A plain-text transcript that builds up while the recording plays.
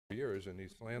years in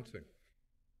East Lansing.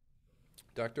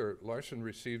 Dr. Larson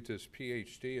received his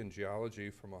PhD in geology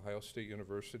from Ohio State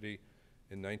University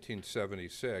in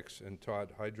 1976 and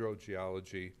taught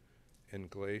hydrogeology and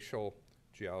glacial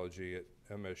geology at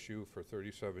MSU for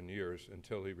 37 years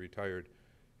until he retired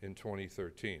in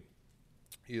 2013.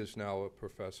 He is now a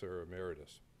professor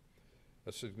emeritus.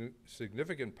 A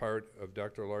significant part of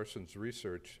Dr. Larson's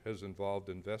research has involved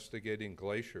investigating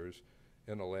glaciers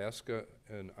in Alaska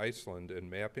and Iceland and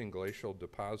mapping glacial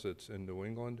deposits in New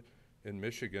England and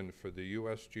Michigan for the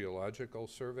U.S. Geological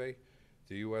Survey,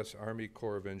 the U.S. Army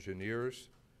Corps of Engineers,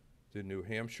 the New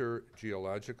Hampshire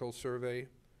Geological Survey,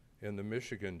 and the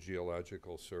Michigan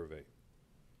Geological Survey.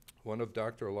 One of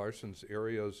Dr. Larson's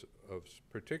areas of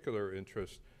particular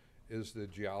interest is the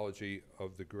geology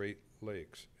of the Great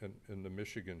Lakes and the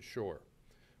Michigan shore,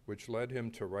 which led him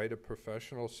to write a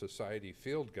professional society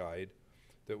field guide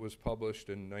that was published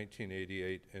in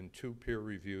 1988 and 2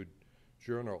 peer-reviewed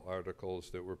journal articles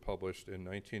that were published in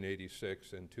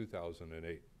 1986 and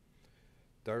 2008.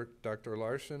 Dr.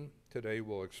 Larson today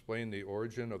will explain the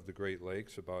origin of the Great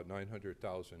Lakes about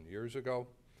 900,000 years ago,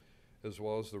 as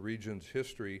well as the region's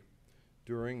history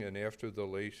during and after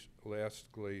the last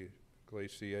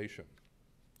glaciation.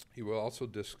 He will also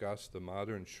discuss the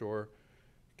modern shore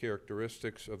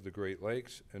characteristics of the Great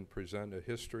Lakes and present a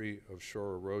history of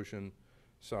shore erosion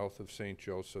south of St.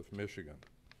 Joseph, Michigan.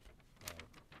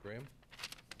 Graham,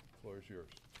 the floor is yours.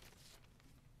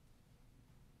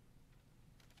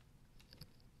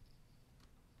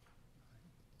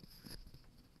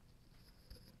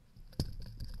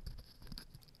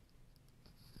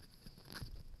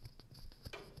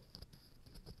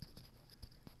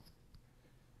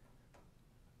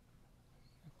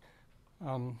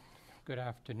 Good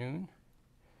afternoon.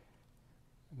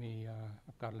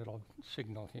 I've got a little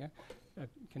signal here.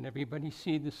 Can everybody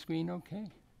see the screen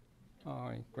okay? All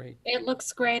right, great. It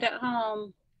looks great at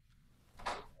home.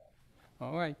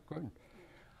 All right, good.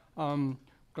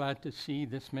 Glad to see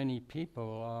this many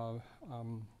people.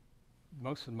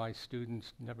 Most of my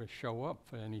students never show up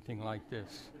for anything like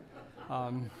this.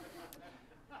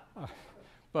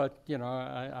 But, you know,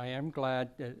 I am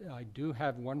glad that I do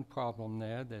have one problem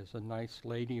there. There's a nice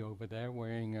lady over there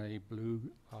wearing a blue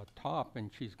top, and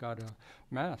she's got a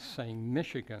mask saying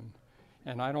Michigan.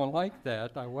 And I don't like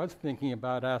that. I was thinking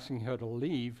about asking her to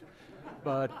leave,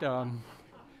 but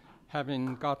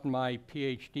having gotten my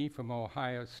PhD from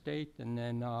Ohio State and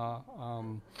then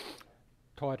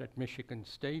taught at Michigan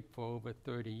State for over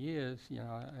 30 years, you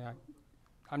know,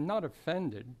 I'm not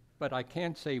offended, but I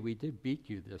can't say we did beat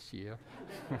you this year.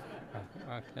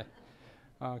 Okay.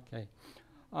 Okay.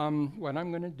 What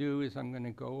I'm going to do is I'm going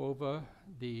to go over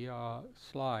the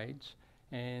slides,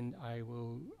 and I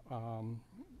will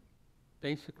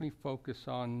basically focus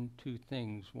on 2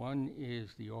 things. One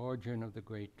is the origin of the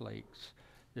Great Lakes.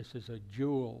 This is a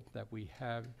jewel that we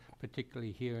have,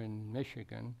 particularly here in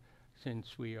Michigan,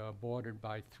 since we are bordered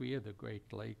by 3 of the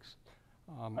Great Lakes,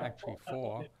 actually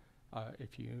 4.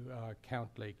 If you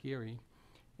count Lake Erie.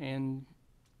 And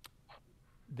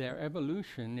their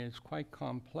evolution is quite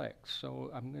complex. So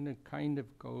I'm going to kind of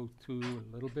go through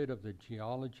a little bit of the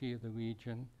geology of the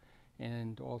region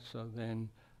and also then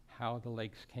how the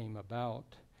lakes came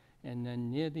about. And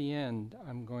then near the end,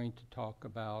 I'm going to talk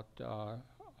about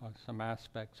some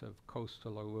aspects of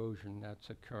coastal erosion that's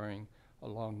occurring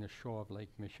along the shore of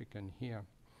Lake Michigan here.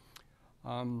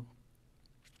 One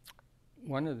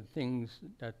of the things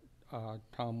that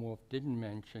Tom Wolf didn't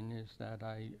mention is that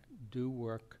I do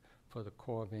work for the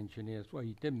Corps of Engineers. Well,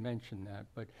 he did mention that,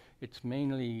 but it's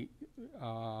mainly,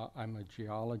 I'm a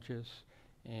geologist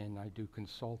and I do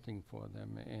consulting for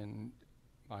them, and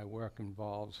my work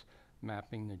involves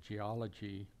mapping the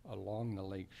geology along the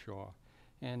lake shore.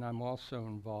 And I'm also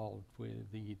involved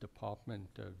with the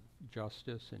Department of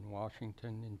Justice in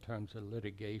Washington in terms of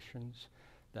litigations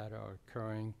that are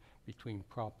occurring between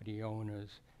property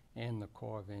owners and the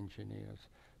Corps of Engineers.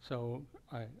 So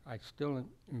I still am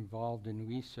involved in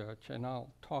research, and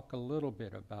I'll talk a little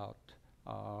bit about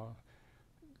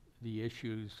the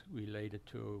issues related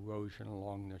to erosion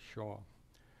along the shore.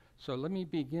 So let me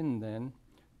begin then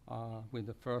with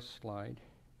the first slide.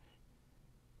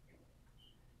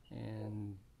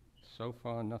 And so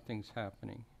far nothing's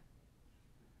happening.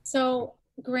 So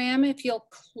Graham, if you'll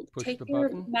Push take the your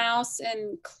button. mouse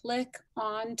and click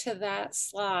onto that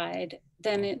slide,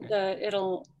 then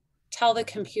it'll tell the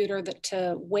computer that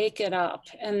to wake it up,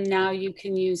 and now you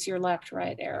can use your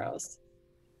left-right arrows.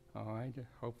 All right,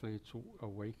 hopefully it's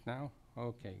awake now.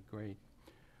 Okay, great.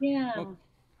 Yeah.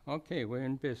 Okay, we're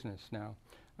in business now.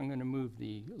 I'm going to move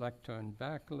the lectern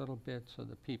back a little bit so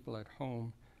the people at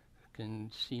home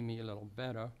can see me a little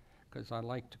better, because I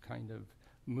like to kind of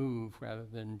move rather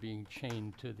than being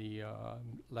chained to the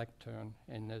lectern,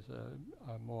 and there's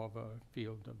a more of a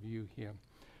field of view here.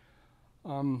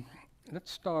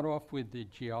 Let's start off with the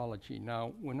geology.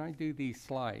 Now, when I do these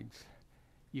slides,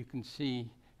 you can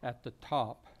see at the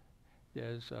top,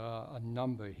 there's a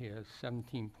number here,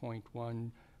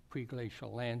 17.1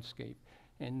 preglacial landscape.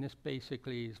 And this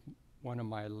basically is one of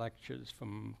my lectures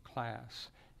from class.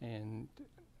 And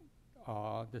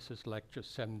this is lecture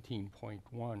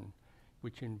 17.1,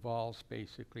 which involves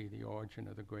basically the origin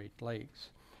of the Great Lakes.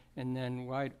 And then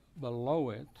right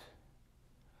below it,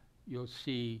 you'll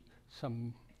see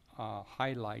some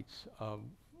highlights of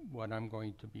what I'm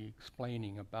going to be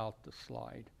explaining about the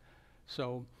slide.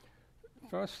 So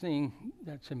first thing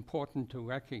that's important to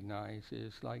recognize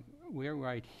is, like, we're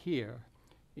right here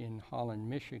in Holland,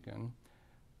 Michigan,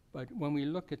 but when we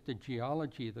look at the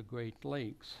geology of the Great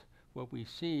Lakes, what we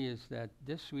see is that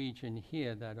this region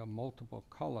here that are multiple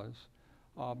colors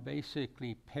are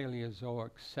basically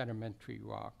Paleozoic sedimentary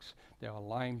rocks. There are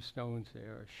limestones,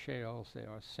 there are shales, there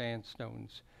are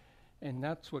sandstones, and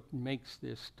that's what makes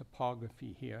this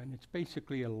topography here. And it's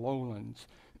basically a lowlands.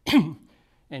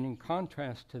 And in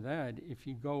contrast to that, if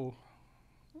you go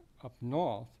up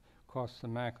north, across the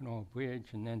Mackinac Bridge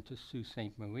and then to Sault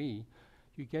Ste. Marie,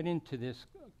 you get into this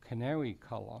canary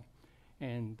color,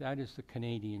 and that is the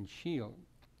Canadian Shield.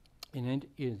 And it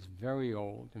is very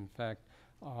old. In fact,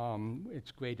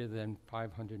 it's greater than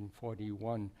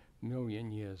 541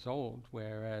 million years old,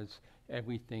 whereas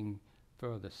everything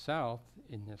further south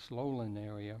in this lowland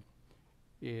area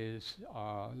is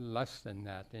less than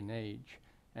that in age.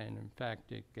 And in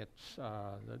fact, it gets,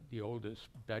 the oldest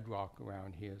bedrock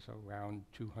around here is around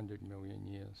 200 million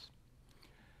years.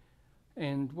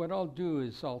 And what I'll do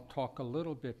is I'll talk a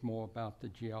little bit more about the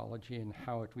geology and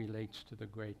how it relates to the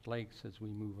Great Lakes as we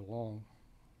move along.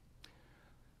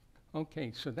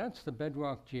 Okay, so that's the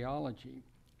bedrock geology.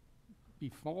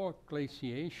 Before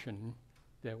glaciation,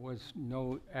 there was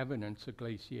no evidence of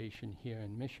glaciation here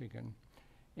in Michigan.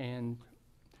 And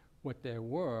what there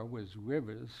were was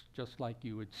rivers, just like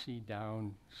you would see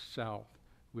down south,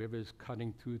 rivers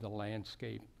cutting through the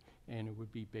landscape, and it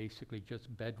would be basically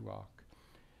just bedrock.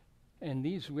 And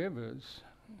these rivers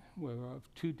were of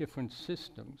two different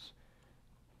systems.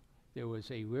 There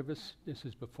was a river, this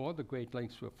is before the Great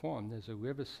Lakes were formed, there's a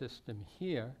river system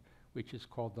here, which is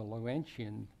called the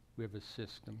Laurentian River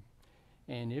System.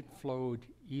 And it flowed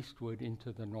eastward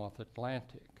into the North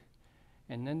Atlantic.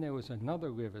 And then there was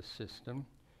another river system,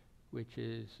 which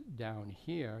is down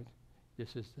here.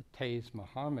 This is the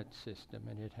Taze-Mahomet system,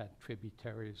 and it had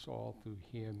tributaries all through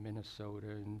here, Minnesota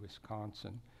and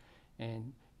Wisconsin.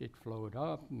 And it flowed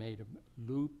up, made a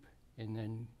loop, and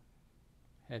then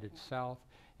headed south,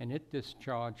 and it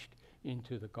discharged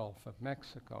into the Gulf of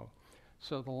Mexico.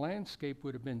 So the landscape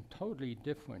would have been totally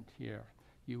different here.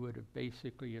 You would have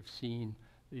basically have seen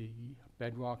the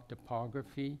bedrock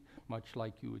topography, much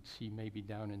like you would see maybe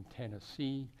down in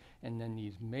Tennessee, and then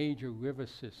these major river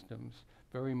systems,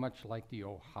 very much like the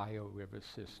Ohio River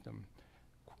system.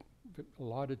 A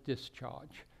lot of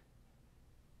discharge.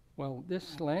 Well,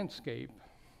 this landscape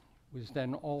was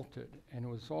then altered, and it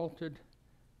was altered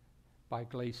by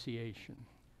glaciation.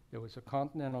 There was a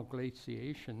continental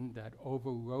glaciation that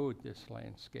overrode this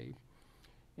landscape,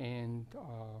 and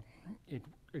it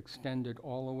extended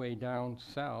all the way down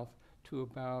south to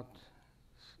about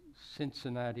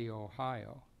Cincinnati,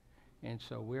 Ohio. And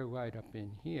so we're right up in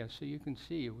here. So you can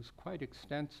see it was quite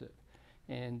extensive.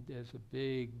 And there's a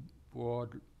big,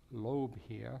 broad lobe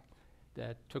here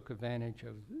that took advantage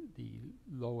of the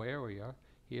low area.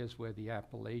 Here's where the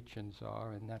Appalachians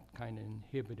are, and that kind of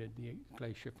inhibited the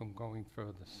glacier from going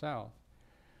further south.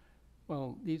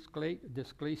 Well, this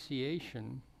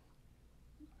glaciation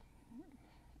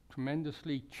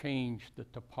tremendously changed the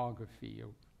topography,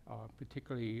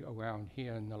 particularly around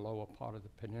here in the lower part of the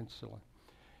peninsula.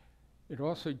 It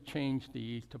also changed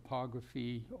the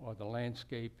topography or the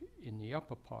landscape in the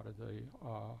upper part of the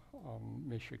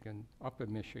Michigan, upper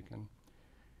Michigan.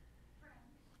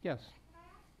 Yes. Could I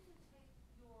ask you to take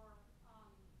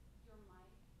your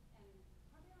mic and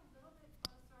put it a little bit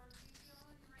closer? Do you feel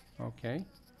it right here? Okay. A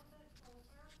little bit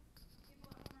closer.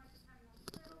 People at home are just having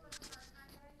a little bit of a hard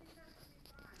time, but I think that should be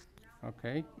fine. Now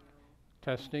Okay.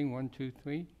 Testing, 1, 2,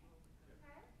 3. Okay.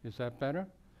 Is that better?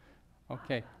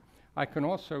 Okay. I can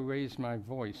also raise my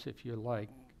voice if you like,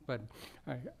 but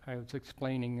I was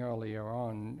explaining earlier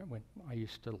on when I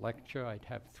used to lecture, I'd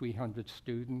have 300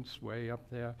 students way up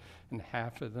there, and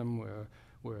half of them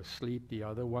were asleep. The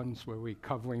other ones were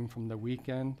recovering from the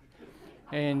weekend.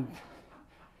 And,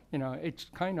 you know, it's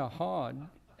kind of hard,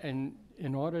 and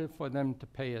in order for them to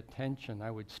pay attention, I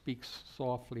would speak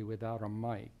softly without a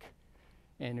mic,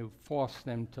 and it would force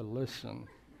them to listen,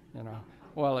 you know.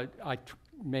 Well,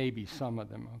 maybe some of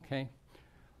them, okay?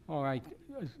 All right,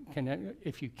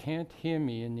 if you can't hear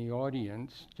me in the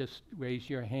audience, just raise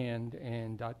your hand,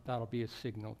 and that'll be a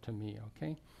signal to me,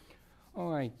 okay?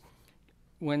 All right,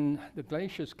 when the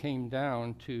glaciers came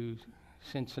down to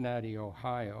Cincinnati,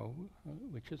 Ohio,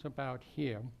 which is about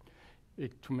here,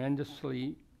 it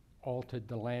tremendously altered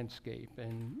the landscape,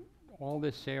 and all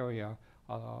this area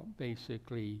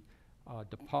basically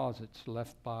deposits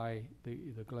left by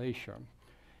the glacier.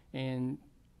 And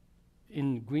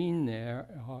in green there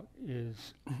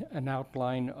is an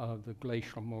outline of the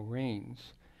glacial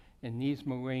moraines. And these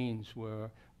moraines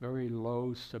were very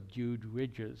low, subdued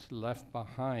ridges left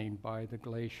behind by the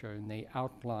glacier, and they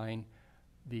outline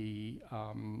the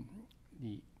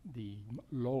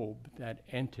lobe that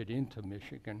entered into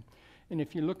Michigan. And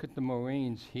if you look at the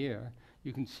moraines here,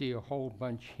 you can see a whole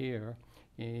bunch here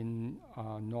in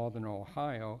northern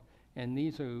Ohio, and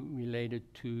these are related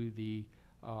to the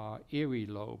Erie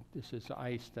lobe. This is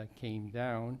ice that came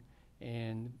down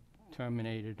and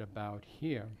terminated about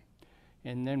here.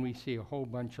 And then we see a whole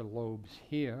bunch of lobes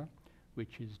here,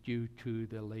 which is due to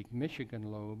the Lake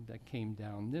Michigan lobe that came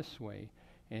down this way.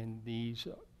 And these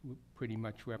pretty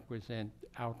much represent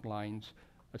outlines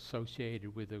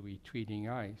associated with the retreating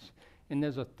ice. And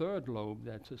there's a third lobe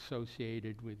that's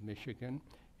associated with Michigan,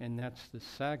 and that's the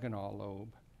Saginaw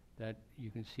lobe that you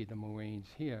can see the moraines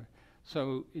here.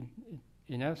 So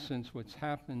in essence, what's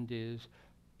happened is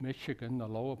Michigan, the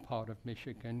lower part of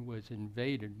Michigan, was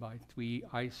invaded by 3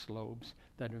 ice lobes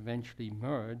that eventually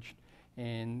merged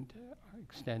and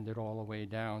extended all the way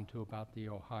down to about the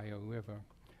Ohio River.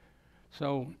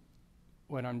 So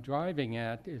what I'm driving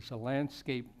at is the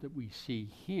landscape that we see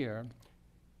here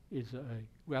is a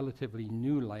relatively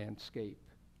new landscape.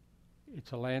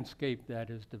 It's a landscape that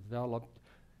is developed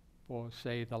for,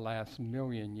 say, the last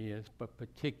 1,000,000 years, but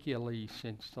particularly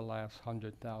since the last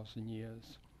 100,000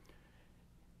 years.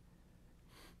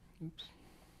 Oops.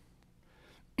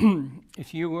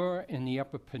 If you were in the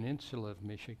Upper Peninsula of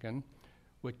Michigan,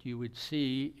 what you would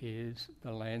see is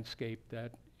the landscape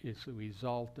that is a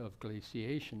result of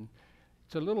glaciation.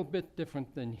 It's a little bit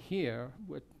different than here.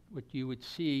 What you would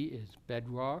see is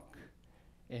bedrock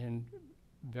and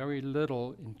very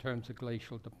little in terms of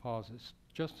glacial deposits,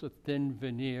 just a thin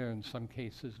veneer, in some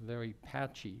cases very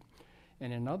patchy.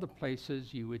 And in other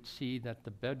places, you would see that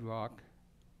the bedrock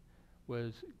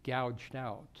was gouged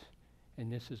out.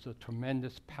 And this is a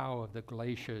tremendous power of the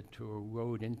glacier to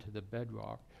erode into the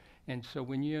bedrock. And so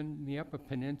when you're in the Upper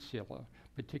Peninsula,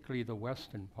 particularly the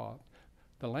western part,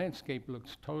 the landscape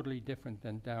looks totally different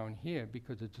than down here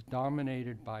because it's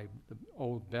dominated by the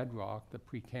old bedrock, the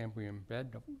Precambrian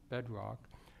bedrock,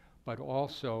 but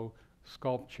also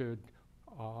sculptured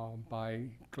by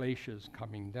glaciers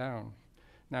coming down.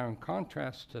 Now, in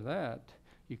contrast to that,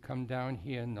 you come down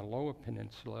here in the lower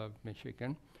peninsula of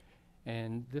Michigan,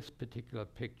 and this particular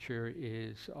picture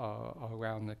is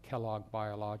around the Kellogg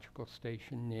Biological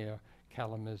Station near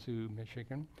Kalamazoo,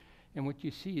 Michigan. And what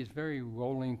you see is very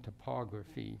rolling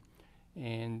topography,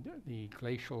 and the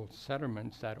glacial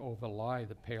sediments that overlie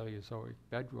the Paleozoic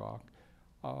bedrock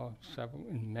are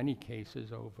in many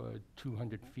cases, over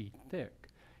 200 feet thick.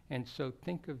 And so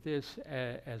think of this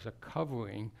as a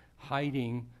covering,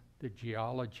 hiding the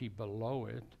geology below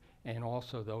it, and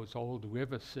also those old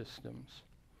river systems.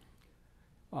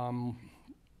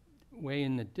 Way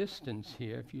in the distance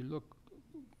here, if you look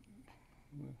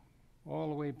all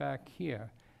the way back here,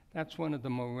 that's one of the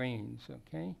moraines,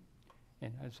 okay?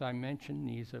 And as I mentioned,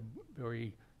 these are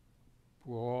very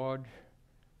broad,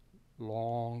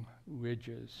 long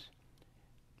ridges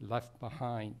left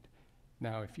behind.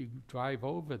 Now, if you drive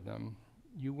over them,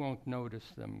 you won't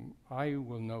notice them. I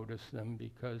will notice them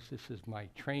because this is my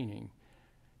training.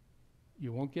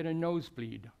 You won't get a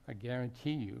nosebleed, I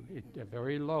guarantee you. They're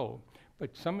very low.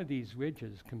 But some of these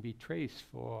ridges can be traced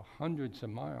for hundreds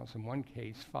of miles, in one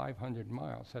case 500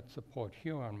 miles. That's the Port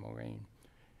Huron moraine.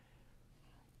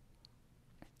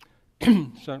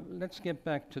 So let's get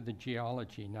back to the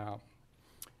geology now.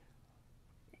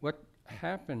 What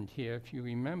happened here, if you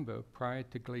remember, prior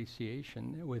to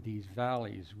glaciation, there were these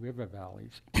valleys, river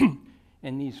valleys.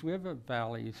 And these river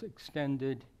valleys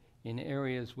extended in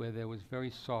areas where there was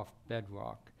very soft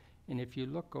bedrock. And if you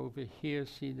look over here,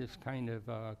 see this kind of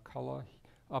color,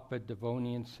 Upper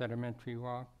Devonian sedimentary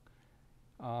rock?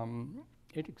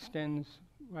 It extends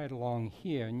right along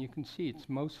here, and you can see it's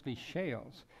mostly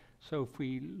shales. So if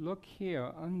we look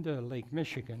here under Lake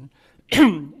Michigan,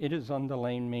 it is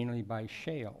underlain mainly by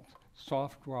shales,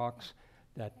 soft rocks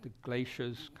that the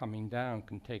glaciers coming down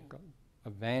can take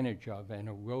advantage of and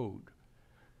erode.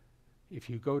 If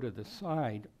you go to the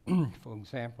side, for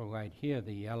example, right here,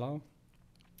 the yellow,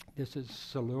 this is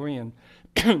Silurian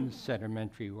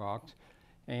sedimentary rocks,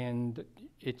 and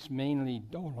it's mainly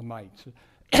dolomites,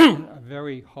 a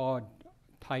very hard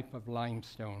type of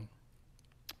limestone.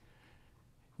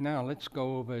 Now let's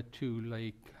go over to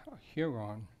Lake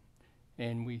Huron,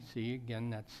 and we see again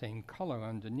that same color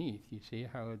underneath. You see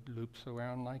how it loops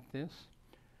around like this?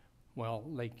 Well,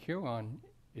 Lake Huron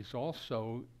is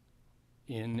also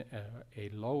in a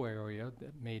low area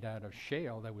that made out of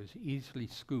shale that was easily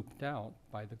scooped out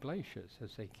by the glaciers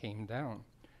as they came down.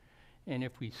 And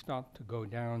if we start to go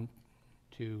down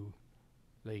to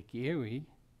Lake Erie,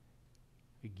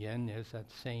 again, there's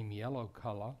that same yellow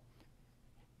color.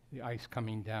 The ice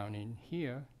coming down in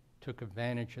here took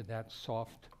advantage of that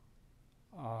soft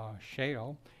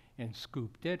shale and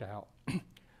scooped it out.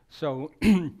 So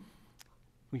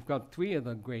we've got 3 of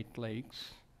the Great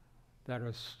Lakes that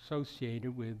are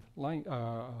associated with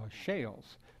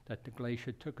shales, that the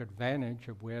glacier took advantage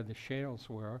of where the shales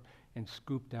were and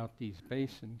scooped out these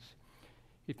basins.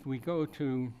 If we go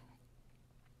to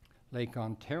Lake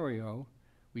Ontario,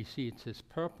 we see it's this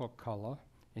purple color,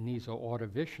 and these are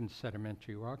Ordovician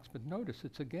sedimentary rocks, but notice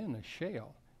it's again a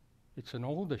shale. It's an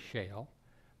older shale,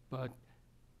 but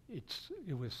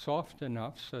it was soft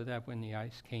enough so that when the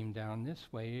ice came down this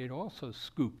way, it also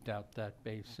scooped out that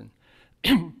basin.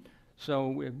 So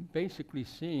we're basically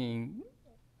seeing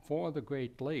 4 of the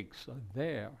Great Lakes are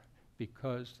there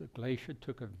because the glacier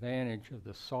took advantage of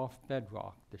the soft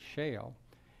bedrock, the shale,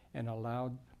 and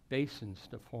allowed basins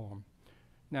to form.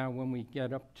 Now, when we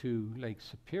get up to Lake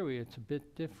Superior, it's a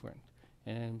bit different.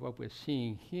 And what we're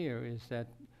seeing here is that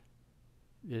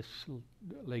this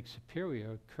Lake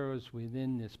Superior occurs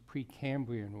within this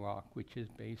Precambrian rock, which is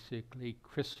basically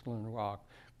crystalline rock,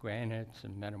 granites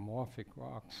and metamorphic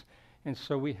rocks. And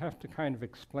so we have to kind of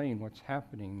explain what's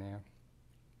happening there.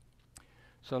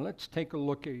 So let's take a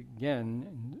look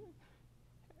again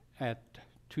at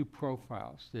 2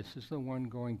 profiles. This is the one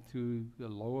going through the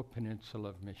lower peninsula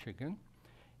of Michigan,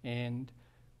 and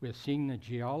we're seeing the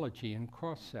geology in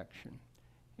cross-section.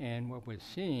 And what we're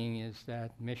seeing is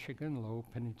that Michigan, lower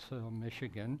peninsula of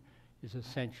Michigan, is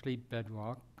essentially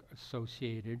bedrock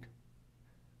associated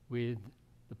with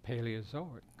the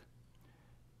Paleozoic.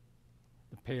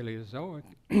 The Paleozoic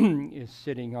is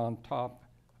sitting on top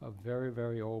of very,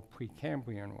 very old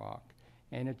Precambrian rock,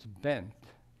 and it's bent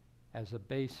as a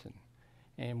basin.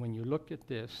 And when you look at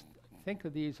this, think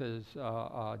of these as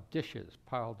dishes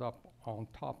piled up on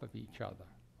top of each other,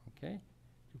 okay?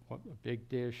 A big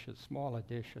dish, a smaller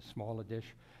dish, a smaller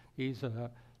dish. These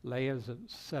are layers of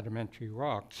sedimentary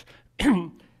rocks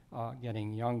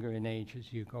getting younger in age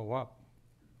as you go up.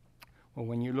 Well,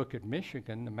 when you look at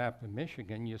Michigan, the map of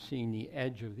Michigan, you're seeing the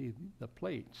edge of the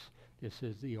plates. This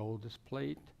is the oldest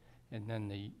plate, and then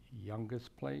the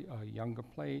youngest plate, younger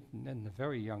plate, and then the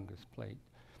very youngest plate.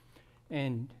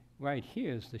 And right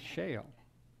here is the shale.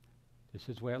 This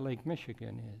is where Lake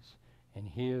Michigan is. And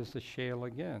here's the shale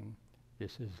again.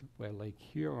 This is where Lake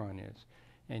Huron is.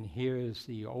 And here is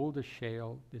the older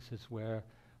shale. This is where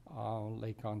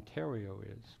Lake Ontario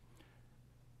is.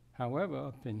 However,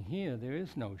 up in here, there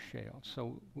is no shale.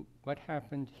 So what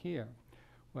happened here?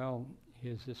 Well,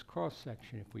 here's this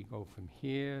cross-section. If we go from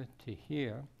here to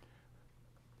here,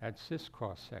 that's this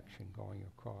cross-section going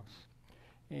across.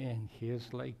 And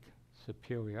here's Lake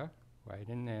Superior, right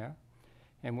in there.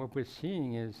 And what we're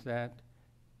seeing is that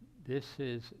this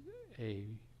is a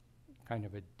kind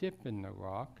of a dip in the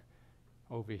rock.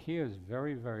 Over here is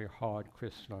very, very hard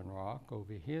crystalline rock.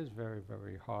 Over here is very,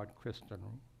 very hard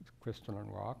crystalline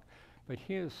rock. But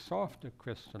here's softer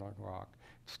crystalline rock.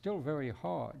 It's still very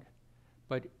hard,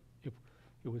 but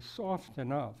it was soft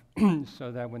enough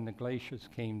so that when the glaciers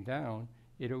came down,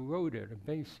 it eroded a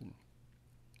basin.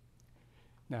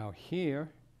 Now here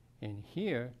and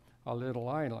here are little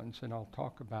islands, and I'll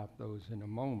talk about those in a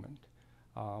moment.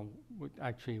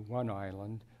 Actually, one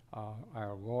island,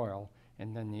 Isle Royal,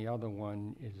 and then the other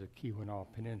one is the Keweenaw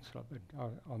Peninsula, but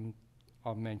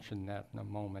I'll mention that in a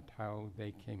moment, how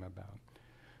they came about.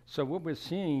 So what we're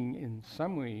seeing in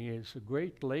summary is the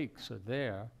Great Lakes are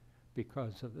there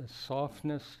because of the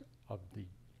softness of the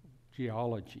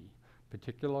geology.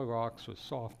 Particular rocks were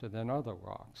softer than other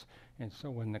rocks. And so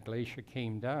when the glacier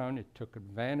came down, it took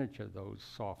advantage of those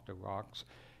softer rocks.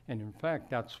 And in fact,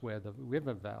 that's where the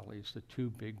river valleys, the 2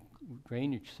 big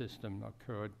drainage systems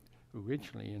occurred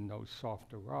originally in those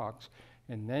softer rocks.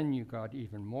 And then you got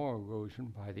even more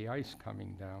erosion by the ice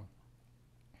coming down.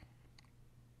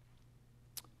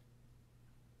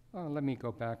 Let me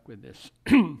go back with this.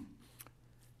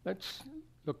 Let's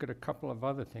look at a couple of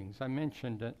other things. I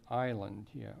mentioned an island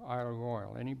here, Isle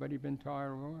Royal. Anybody been to Isle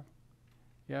Royal?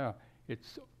 Yeah,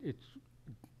 it's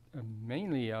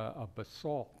mainly a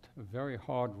basalt, a very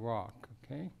hard rock,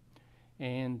 okay?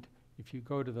 And if you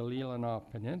go to the Leelanau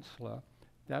Peninsula,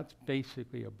 that's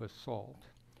basically a basalt.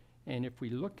 And if we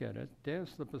look at it,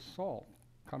 there's the basalt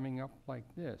coming up like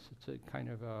this. It's a kind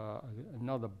of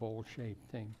another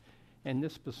bowl-shaped thing. And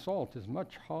this basalt is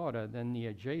much harder than the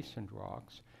adjacent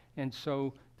rocks, and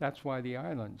so that's why the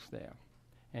island's there.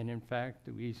 And in fact,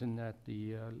 the reason that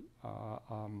the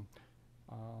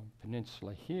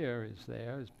peninsula here is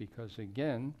there is because,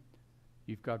 again,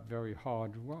 you've got very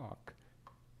hard rock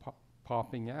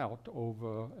popping out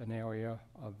over an area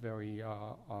of very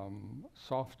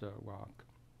softer rock.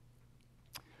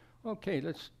 Okay,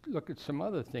 let's look at some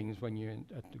other things when you're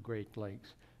at the Great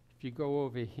Lakes. If you go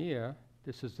over here,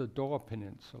 this is the Dore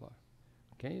Peninsula,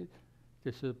 okay?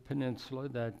 This is a peninsula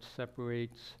that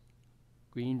separates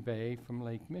Green Bay from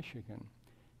Lake Michigan.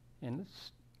 And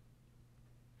let's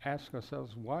ask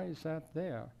ourselves, why is that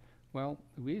there? Well,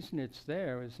 the reason it's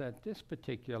there is that this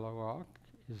particular rock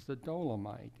is the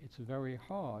dolomite. It's very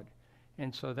hard.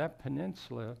 And so that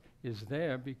peninsula is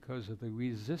there because of the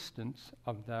resistance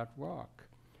of that rock.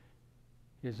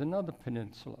 Here's another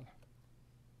peninsula.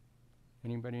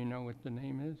 Anybody know what the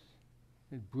name is?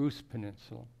 It's Bruce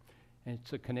Peninsula. And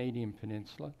it's a Canadian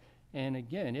peninsula. And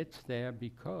again, it's there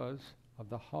because of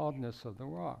the hardness of the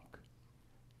rock.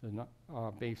 The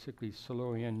basically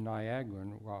Silurian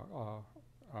Niagaran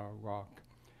rock.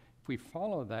 If we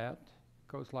follow that, it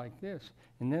goes like this.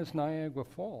 And there's Niagara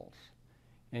Falls.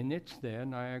 And it's there,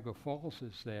 Niagara Falls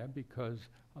is there because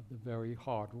of the very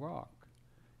hard rock.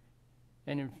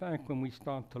 And in fact, when we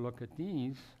start to look at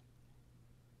these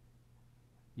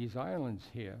islands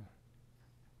here,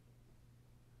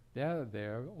 they're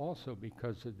there also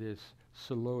because of this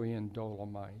Silurian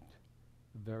dolomite,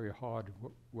 very hard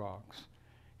rocks.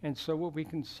 And so what we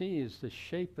can see is the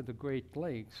shape of the Great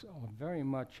Lakes are very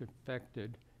much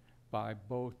affected by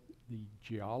both the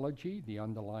geology, the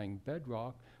underlying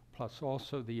bedrock, plus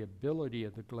also the ability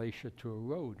of the glacier to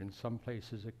erode. In some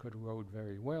places it could erode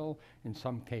very well, in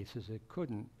some cases it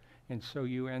couldn't. And so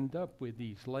you end up with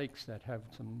these lakes that have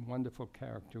some wonderful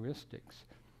characteristics.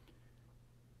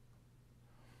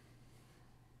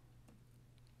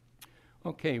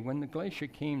 Okay, when the glacier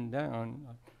came down,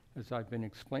 as I've been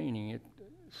explaining, it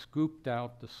scooped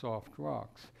out the soft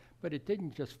rocks, but it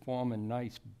didn't just form a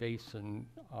nice basin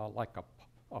like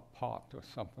a pot or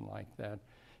something like that.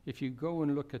 If you go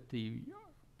and look at the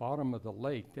bottom of the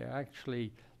lake, there are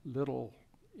actually little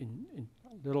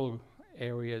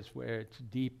areas where it's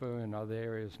deeper and other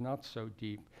areas not so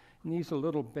deep. And these are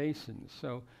little basins.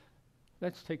 So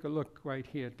let's take a look right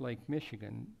here at Lake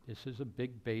Michigan. This is a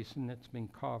big basin that's been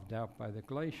carved out by the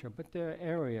glacier, but there are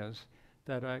areas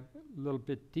that are a little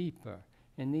bit deeper.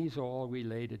 And these are all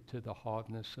related to the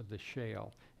hardness of the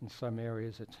shale. In some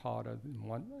areas it's harder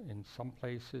in some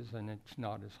places, and it's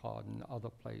not as hard in other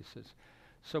places.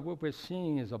 So what we're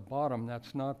seeing is a bottom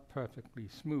that's not perfectly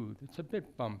smooth. It's a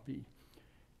bit bumpy.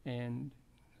 And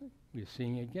we're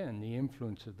seeing again the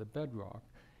influence of the bedrock.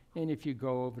 And if you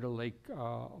go over to Lake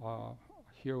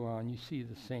Huron, you see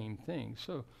the same thing.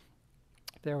 So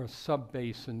there are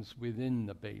sub-basins within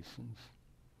the basins.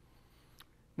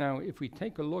 Now, if we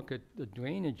take a look at the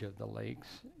drainage of the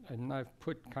lakes, and I've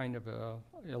put kind of a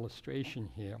illustration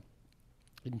here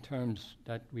in terms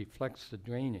that reflects the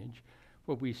drainage,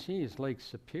 what we see is Lake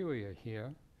Superior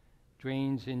here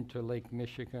drains into Lake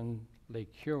Michigan,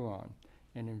 Lake Huron.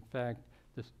 And in fact,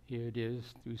 here it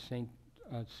is through Sault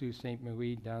Ste.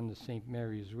 Marie down the St.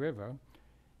 Mary's River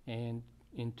and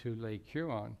into Lake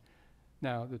Huron.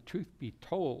 Now, the truth be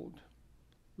told,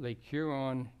 Lake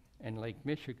Huron and Lake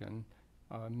Michigan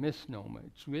are a misnomer.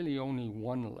 It's really only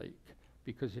one lake,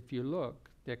 because if you look,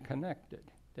 they're connected.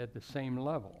 They're at the same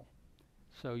level.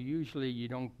 So usually you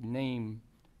don't name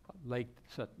a lake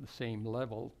that's at the same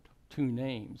level two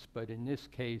names, but in this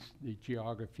case, the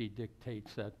geography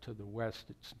dictates that to the west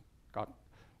it's got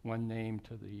one name,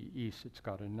 to the east it's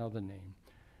got another name.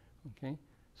 Okay,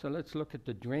 so let's look at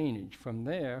the drainage. From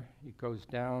there, it goes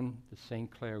down the St.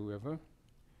 Clair River,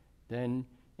 then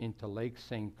into Lake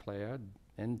St. Clair,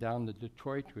 then down the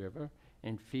Detroit River,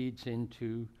 and feeds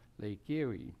into Lake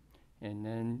Erie. And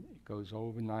then it goes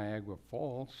over Niagara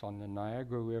Falls on the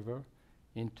Niagara River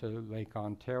into Lake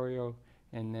Ontario,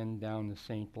 and then down the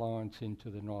St. Lawrence into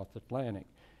the North Atlantic.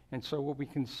 And so what we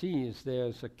can see is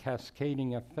there's a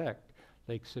cascading effect.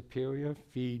 Lake Superior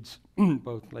feeds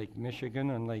both Lake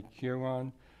Michigan and Lake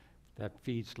Huron. That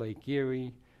feeds Lake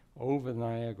Erie, over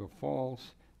Niagara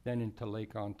Falls, then into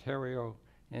Lake Ontario,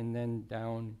 and then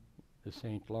down the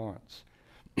St. Lawrence.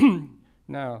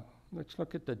 Now, let's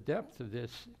look at the depth of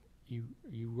this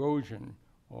erosion,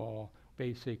 or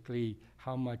basically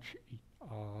how much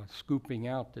scooping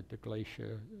out did the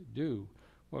glacier do.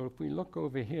 Well, if we look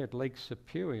over here at Lake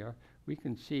Superior, we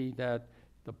can see that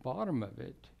the bottom of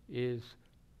it is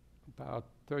about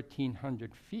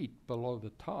 1,300 feet below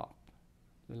the top,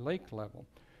 the lake level.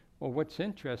 Well, what's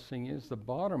interesting is the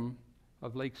bottom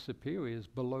of Lake Superior is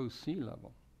below sea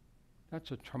level.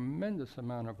 That's a tremendous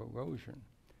amount of erosion.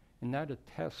 And that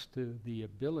attests to the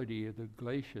ability of the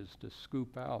glaciers to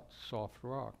scoop out soft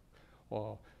rock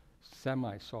or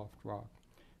semi-soft rock.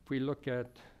 If we look at,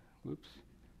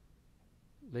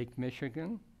 Lake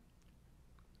Michigan,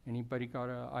 anybody got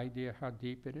an idea how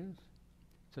deep it is?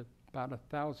 It's about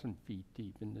 1,000 feet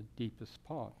deep in the deepest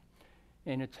part.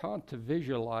 And it's hard to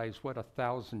visualize what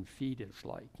 1,000 feet is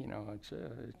like. You know, it's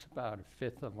about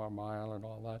 1/5 of a mile and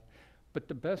all that. But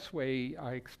the best way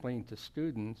I explain to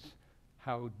students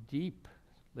how deep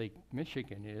Lake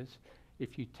Michigan is,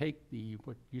 if you take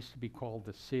what used to be called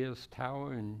the Sears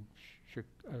Tower in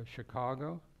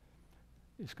Chicago,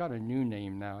 it's got a new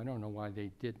name now. I don't know why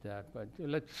they did that, but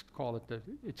let's call it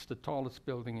it's the tallest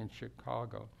building in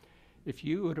Chicago. If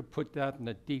you were to put that in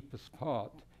the deepest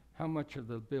part, how much of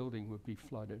the building would be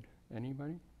flooded?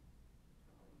 Anybody?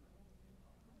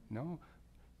 No?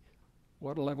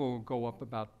 Water level would go up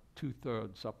about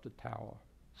 2/3 up the tower.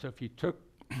 So if you took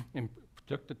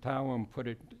the tower and put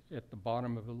it at the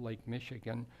bottom of the Lake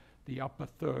Michigan, the upper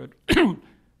third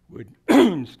would,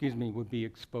 would be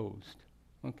exposed.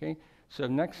 Okay? So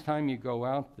next time you go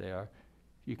out there,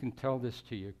 you can tell this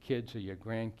to your kids or your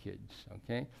grandkids,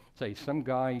 okay? Say some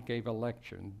guy gave a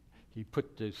lecture and he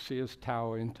put the Sears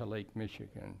Tower into Lake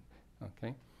Michigan,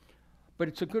 okay? But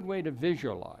it's a good way to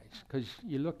visualize, because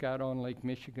you look out on Lake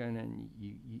Michigan and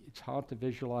it's hard to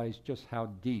visualize just how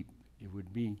deep it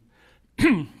would be.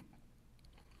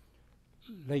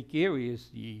 Lake Erie is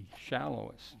the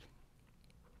shallowest.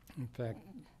 In fact,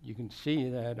 you can see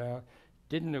that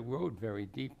didn't erode very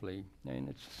deeply, and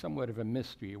it's somewhat of a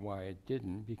mystery why it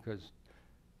didn't, because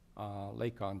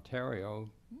Lake Ontario,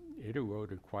 it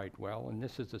eroded quite well, and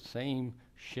this is the same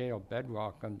shale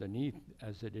bedrock underneath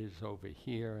as it is over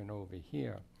here and over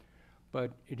here.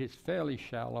 But it is fairly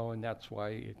shallow, and that's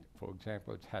why, for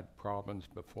example, it's had problems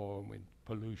before with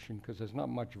pollution, because there's not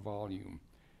much volume.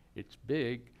 It's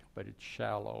big, but it's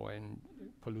shallow, and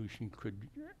pollution could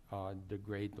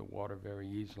degrade the water very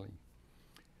easily.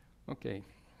 Okay.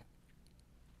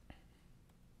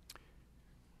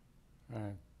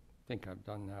 I think I've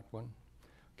done that one.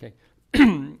 Okay.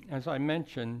 As I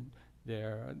mentioned,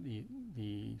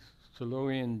 the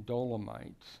Silurian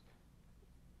dolomites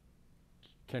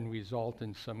can result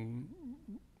in some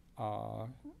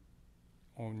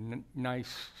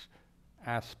nice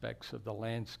aspects of the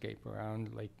landscape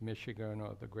around Lake Michigan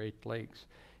or the Great Lakes.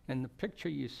 And the picture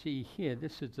you see here,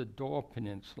 this is the Dore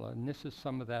Peninsula, and this is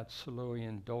some of that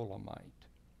Silurian dolomite,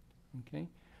 okay?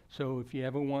 So if you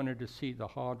ever wanted to see the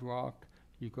hard rock,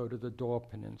 you go to the Dore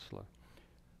Peninsula.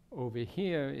 Over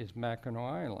here is Mackinac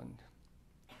Island.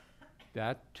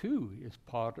 That too is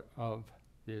part of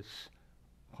this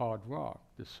hard rock,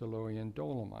 the Silurian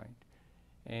dolomite.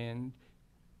 And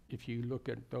if you look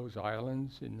at those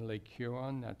islands in Lake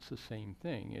Huron, that's the same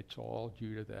thing. It's all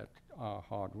due to that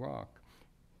hard rock.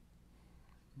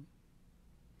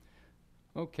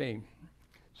 Okay,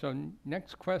 so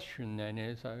next question then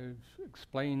is, I've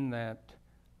explained that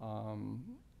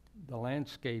the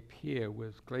landscape here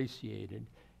was glaciated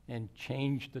and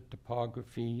changed the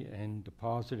topography and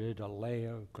deposited a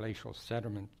layer of glacial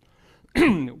sediment.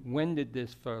 When did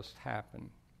this first happen?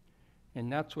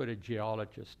 And that's what a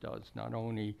geologist does, not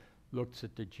only looks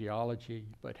at the geology,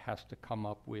 but has to come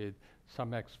up with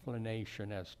some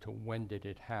explanation as to when did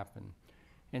it happen.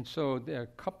 And so there are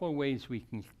a couple of ways we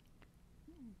can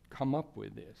come up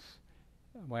with this.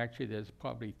 Well, actually, there's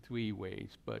probably 3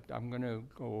 ways, but I'm going to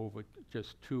go over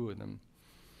just 2 of them.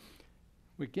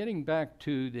 We're getting back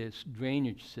to this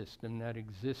drainage system that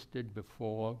existed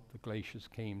before the glaciers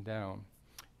came down.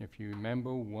 If you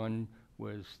remember, one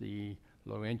was the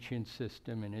Laurentian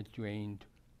system, and it drained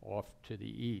off to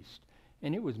the east.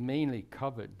 And it was mainly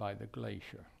covered by the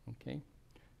glacier, okay?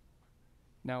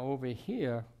 Now over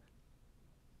here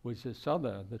was this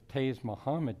other, the Tays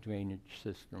Mohammed drainage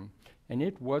system, and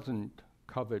it wasn't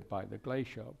covered by the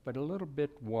glacier, but a little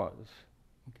bit was,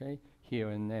 okay, here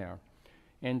and there.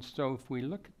 And so if we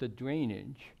look at the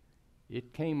drainage,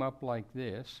 it came up like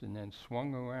this and then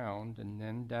swung around and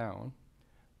then down.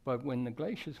 But when the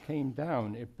glaciers came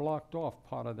down, it blocked off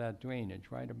part of that drainage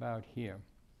right about here.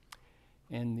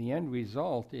 And the end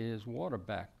result is water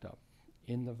backed up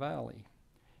in the valley.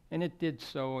 And it did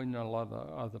so in a lot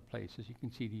of other places. You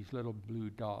can see these little blue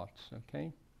dots,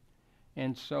 okay?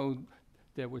 And so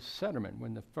there was sediment.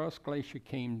 When the first glacier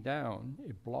came down,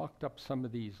 it blocked up some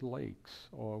of these lakes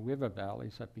or river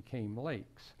valleys that became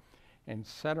lakes. And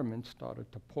sediment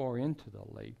started to pour into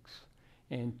the lakes.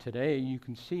 And today you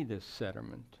can see this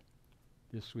sediment,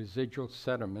 this residual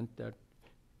sediment that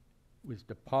was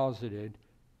deposited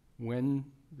when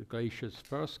the glaciers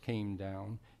first came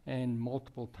down and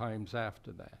multiple times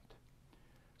after that.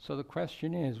 So the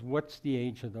question is, what's the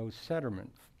age of those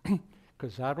sediments?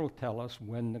 Because that'll tell us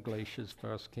when the glaciers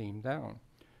first came down.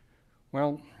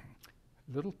 Well,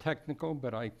 a little technical,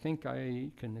 but I think I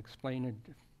can explain it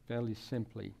fairly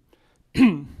simply.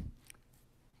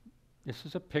 This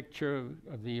is a picture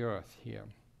of the Earth here.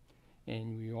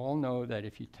 And we all know that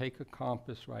if you take a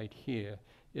compass right here,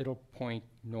 it'll point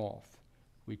north,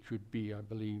 which would be, I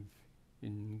believe,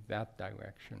 in that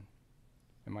direction.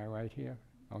 Am I right here?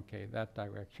 Okay, that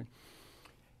direction.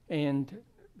 And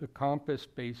the compass,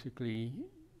 basically,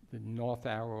 the north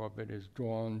arrow of it is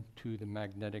drawn to the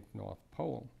magnetic North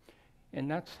Pole. And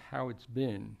that's how it's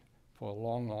been for a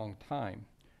long, long time.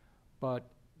 But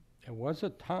there was a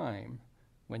time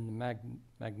when the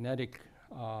magnetic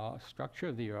structure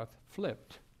of the Earth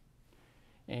flipped,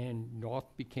 and north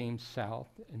became south,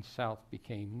 and south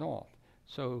became north.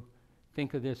 So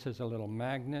think of this as a little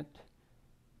magnet,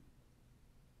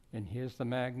 and here's the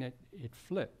magnet, it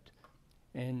flipped.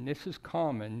 And this is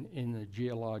common in the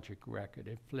geologic record.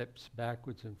 It flips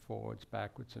backwards and forwards,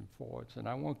 and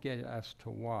I won't get as to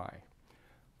why.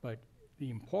 But the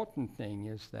important thing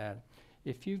is that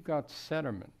if you've got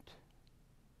sediment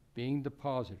being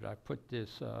deposited, I put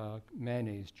this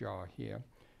mayonnaise jar here,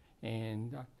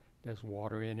 and there's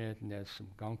water in it, and there's some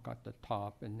gunk at the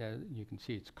top, and there you can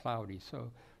see it's cloudy.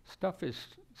 So stuff is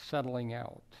settling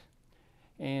out.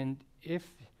 And if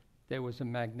there was a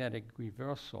magnetic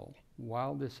reversal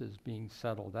while this is being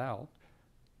settled out,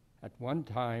 at one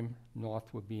time,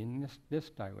 north would be in this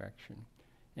direction.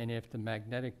 And if the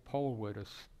magnetic pole were to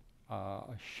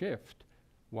shift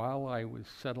while I was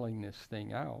settling this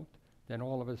thing out, then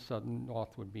all of a sudden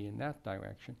north would be in that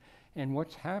direction. And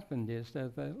what's happened is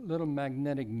that the little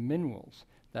magnetic minerals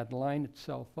that line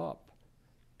itself up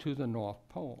to the North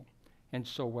Pole. And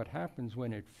so what happens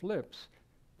when it flips,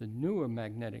 the newer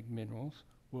magnetic minerals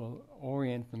will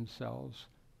orient themselves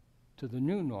to the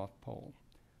new North Pole.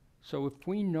 So if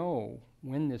we know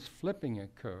when this flipping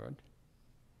occurred,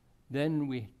 then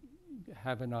we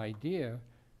have an idea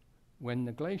when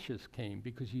the glaciers came,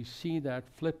 because you see that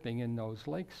flipping in those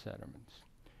lake sediments.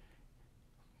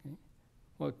 Okay.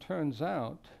 Well, it turns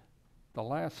out the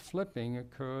last flipping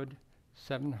occurred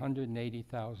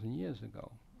 780,000 years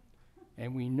ago.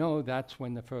 And we know that's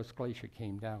when the first glacier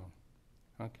came down.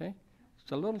 Okay?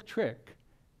 It's a little trick,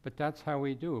 but that's how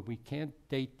we do it. We can't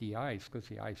date the ice because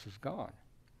the ice is gone.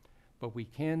 But we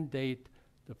can date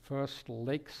the first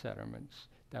lake sediments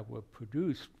that were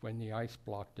produced when the ice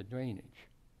blocked the drainage.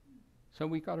 So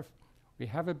we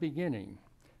have a beginning.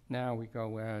 Now we go,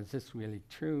 well, is this really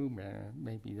true?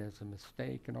 Maybe there's a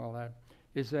mistake and all that.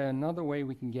 Is there another way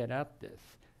we can get at this?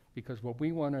 Because what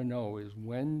we want to know is,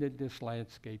 when did this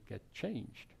landscape get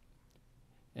changed?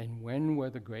 And when were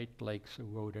the Great Lakes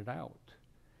eroded out?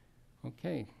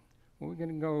 Okay, well, we're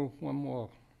going to go one more,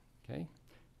 okay?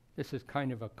 This is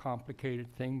kind of a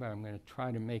complicated thing, but I'm going to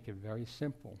try to make it very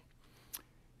simple.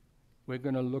 We're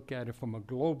going to look at it from a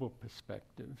global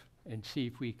perspective and see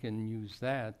if we can use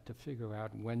that to figure out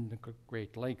when the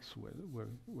Great Lakes were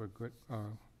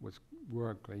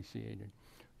glaciated,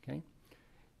 okay?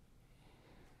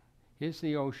 Here's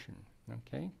the ocean,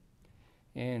 okay?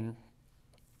 And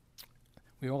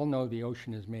we all know the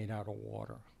ocean is made out of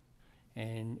water,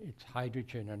 and it's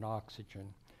hydrogen and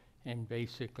oxygen. And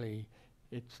basically,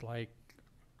 it's like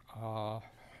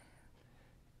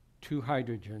two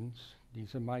hydrogens.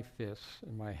 These are my fists,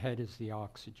 and my head is the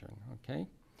oxygen, okay?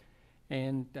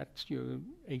 And that's your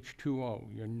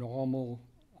H2O, your normal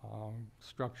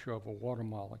structure of a water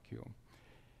molecule.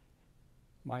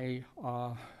 My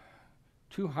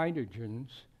two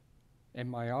hydrogens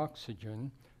and my oxygen,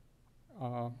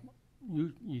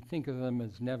 you think of them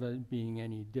as never being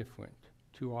any different.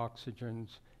 Two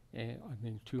oxygens,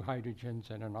 two hydrogens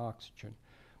and an oxygen.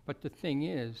 But the thing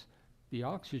is, the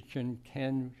oxygen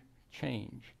can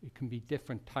change. It can be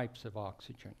different types of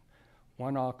oxygen.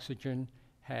 One oxygen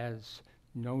has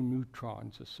no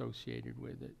neutrons associated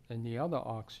with it, and the other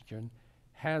oxygen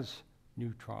has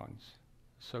neutrons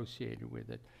associated with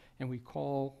it. And we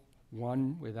call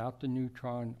one without the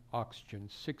neutron oxygen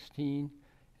 16,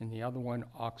 and the other one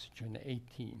oxygen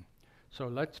 18. So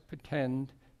let's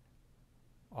pretend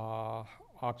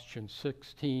oxygen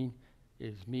 16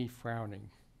 is me frowning,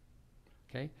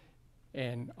 okay?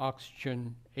 And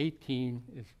oxygen 18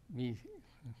 is me,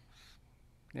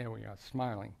 there we are,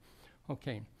 smiling.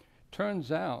 Okay,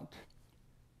 turns out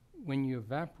when you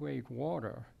evaporate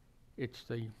water, it's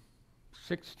the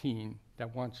 16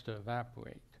 that wants to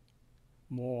evaporate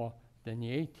more than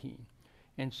the 18.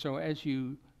 And so as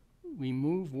you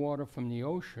remove water from the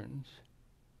oceans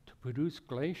to produce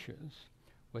glaciers,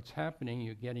 what's happening,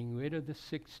 you're getting rid of the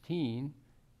 16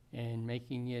 and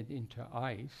making it into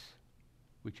ice,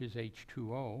 which is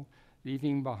H2O,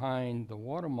 leaving behind the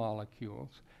water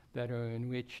molecules that are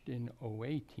enriched in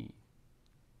O18.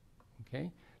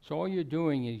 Okay? So all you're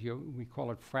doing is we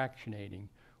call it fractionating.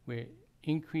 We're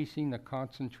increasing the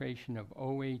concentration of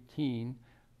O18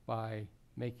 by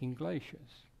making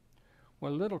glaciers.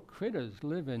 Well, little critters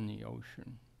live in the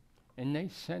ocean, and they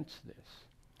sense this.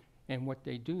 And what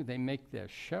they do, they make their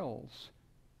shells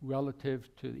relative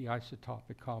to the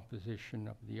isotopic composition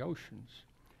of the oceans.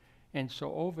 And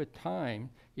so over time,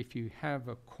 if you have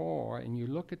a core and you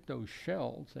look at those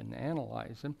shells and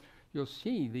analyze them, you'll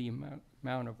see the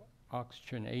amount of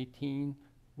oxygen 18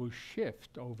 will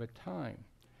shift over time,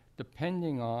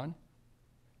 depending on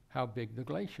how big the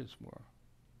glaciers were.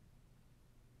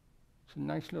 It's a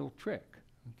nice little trick,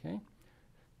 okay?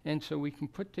 And so we can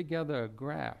put together a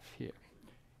graph here.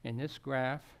 And this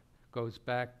graph goes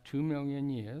back 2 million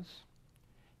years.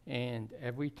 And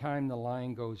every time the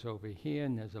line goes over here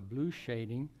and there's a blue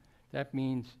shading, that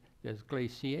means there's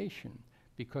glaciation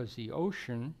because the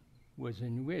ocean was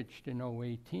enriched in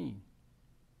O18.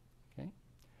 Okay?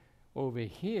 Over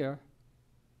here,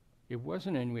 it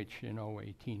wasn't enriched in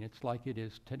O18. It's like it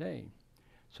is today.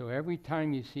 So every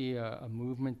time you see a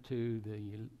movement to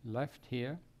the left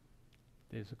here,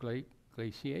 there's a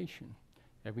glaciation.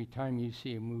 Every time you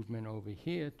see a movement over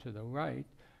here to the right,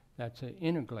 that's an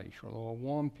interglacial or a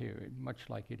warm period, much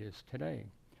like it is today.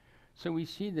 So we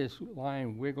see this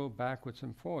line wiggle backwards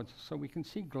and forwards. So we can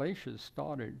see glaciers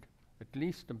started at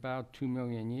least about 2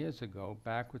 million years ago,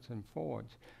 backwards and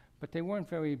forwards, but they weren't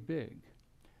very big.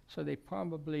 So they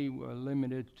probably were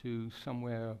limited to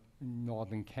somewhere in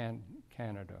northern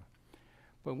Canada.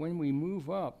 But when we move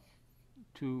up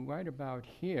to right about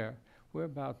here, we're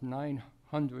about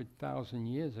 900,000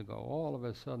 years ago. All of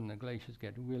a sudden, the glaciers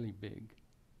get really big.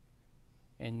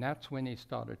 And that's when they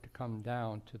started to come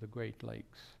down to the Great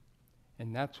Lakes.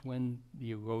 And that's when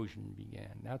the erosion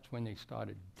began. That's when they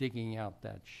started digging out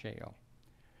that shale.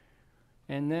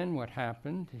 And then what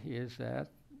happened is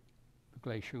that the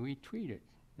glacier retreated,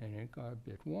 and it got a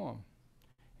bit warm.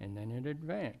 And then it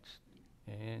advanced,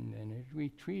 and then it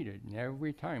retreated. And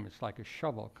every time, it's like a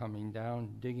shovel coming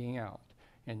down, digging out.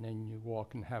 And then you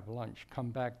walk and have lunch,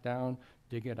 come back down,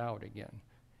 dig it out again.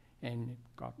 And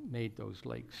it made those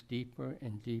lakes deeper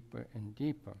and deeper and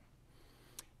deeper.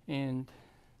 And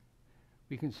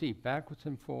we can see backwards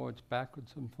and forwards,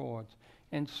 backwards and forwards.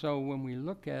 And so when we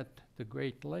look at the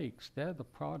Great Lakes, they're the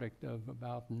product of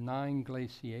about 9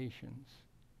 glaciations.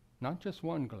 Not just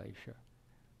one glacier,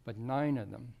 but 9 of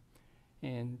them.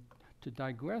 And to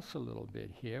digress a little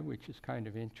bit here, which is kind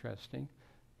of interesting,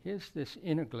 here's this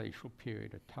interglacial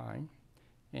period of time.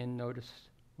 And notice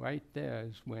right there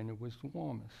is when it was the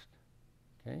warmest,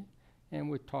 okay? And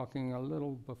we're talking a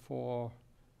little before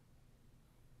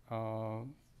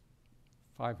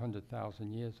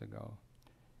 500,000 years ago.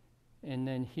 And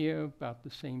then here, about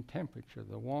the same temperature,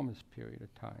 the warmest period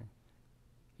of time.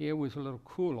 Here was a little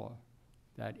cooler,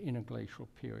 that interglacial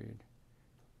period.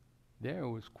 There it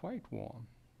was quite warm.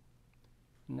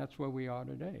 And that's where we are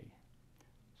today.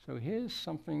 So here's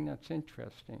something that's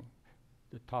interesting.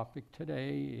 The topic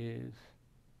today is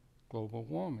global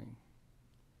warming.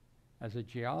 As a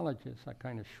geologist, I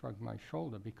kind of shrug my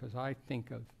shoulder because I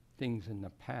think of things in the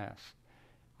past.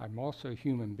 I'm also a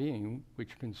human being,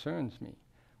 which concerns me.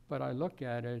 But I look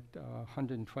at it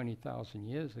 120,000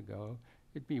 years ago,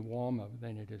 it'd be warmer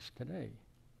than it is today.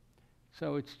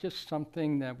 So it's just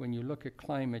something that when you look at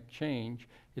climate change,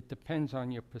 it depends on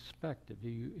your perspective.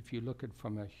 If you look at it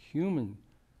from a human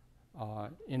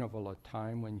interval of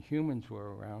time when humans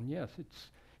were around, yes,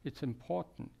 it's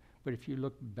important. But if you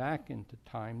look back into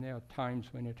time, there are times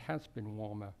when it has been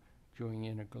warmer during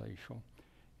interglacial.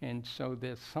 And so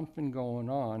there's something going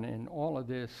on, and all of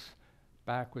this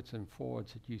backwards and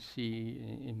forwards that you see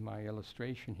in my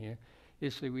illustration here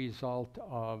is the result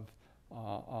of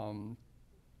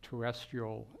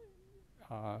terrestrial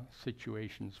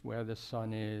situations, where the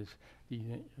sun is,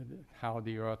 how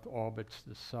the Earth orbits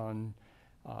the sun,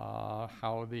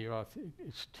 how the Earth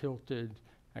is tilted.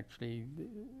 Actually,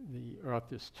 the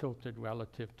Earth is tilted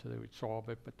relative to its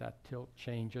orbit, but that tilt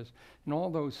changes. And all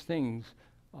those things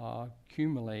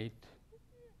accumulate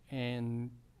and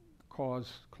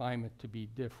cause climate to be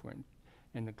different,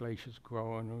 and the glaciers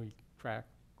grow and retract,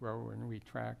 grow and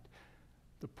retract.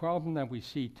 The problem that we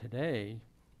see today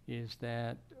is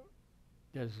that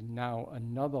there's now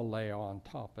another layer on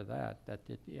top of that,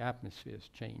 the atmosphere is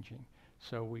changing.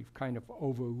 So we've kind of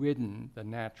overridden the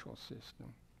natural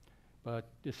system. But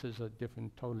this is a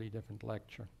different, totally different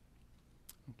lecture.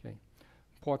 Okay.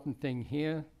 Important thing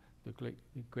here, the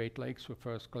Great Lakes were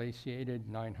first glaciated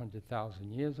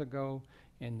 900,000 years ago,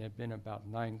 and there have been about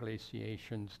 9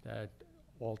 glaciations that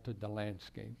altered the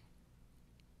landscape.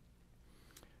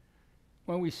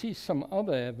 Well, we see some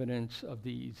other evidence of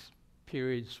these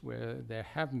periods where there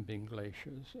haven't been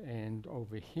glaciers, and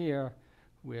over here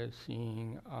we're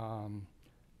seeing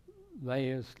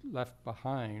layers left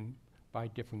behind by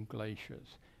different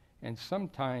glaciers. And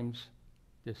sometimes,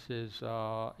 this is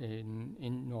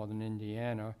in northern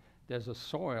Indiana, there's a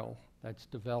soil that's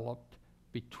developed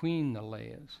between the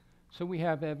layers. So we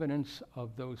have evidence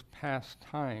of those past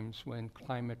times when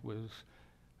climate was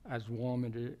as warm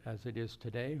as it is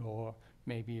today, or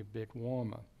maybe a bit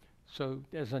warmer. So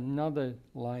there's another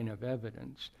line of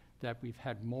evidence that we've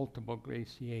had multiple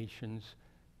glaciations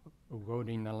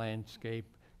eroding the landscape,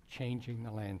 changing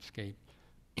the landscape.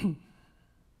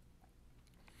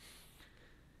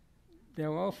 There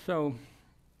are also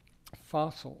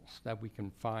fossils that we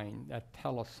can find that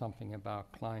tell us something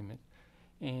about climate.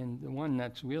 And the one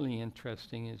that's really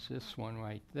interesting is this one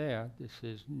right there. This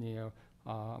is near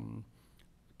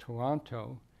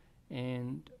Toronto.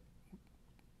 And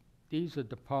these are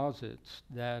deposits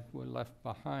that were left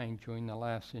behind during the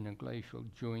last interglacial,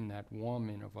 during that warm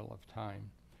interval of time.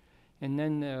 And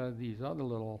then there are these other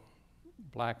little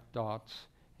black dots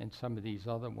and some of these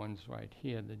other ones right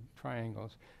here, the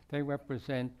triangles. They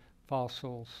represent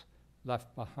fossils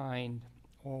left behind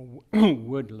or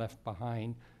wood left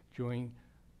behind during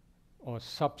or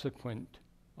subsequent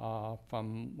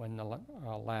from when the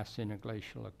last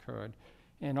interglacial occurred.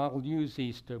 And I'll use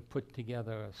these to put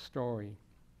together a story.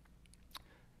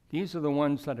 These are the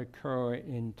ones that occur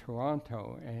in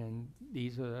Toronto, and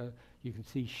these are, you can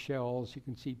see shells, you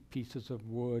can see pieces of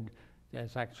wood,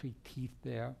 there's actually teeth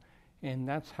there, and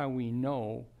that's how we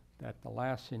know that the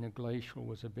last interglacial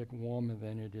was a bit warmer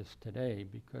than it is today,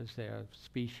 because there are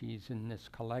species in this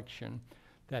collection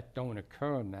that don't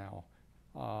occur now.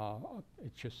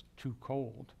 It's just too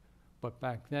cold. But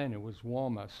back then it was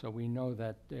warmer, so we know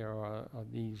that there are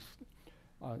these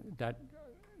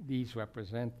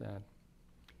represent that.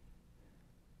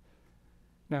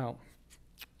 Now,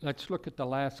 let's look at the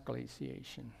last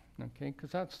glaciation, okay?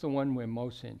 Because that's the one we're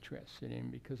most interested in,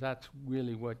 because that's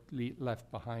really what left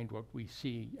behind what we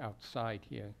see outside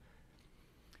here.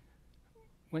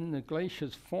 When the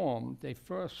glaciers formed, the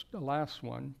last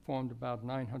one formed about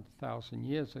 900,000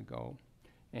 years ago,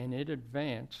 and it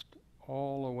advanced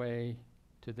all the way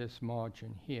to this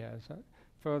margin here.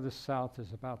 Further south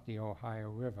is about the Ohio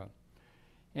River.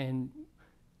 And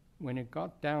when it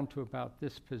got down to about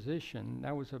this position,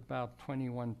 that was about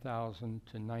 21,000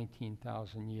 to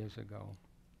 19,000 years ago,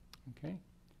 okay?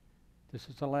 This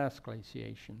is the last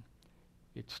glaciation.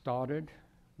 It started,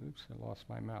 oops, I lost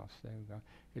my mouse, there we go.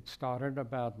 It started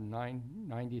about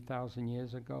 90,000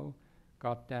 years ago,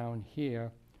 got down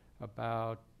here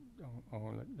about,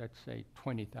 let's say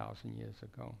 20,000 years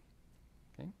ago,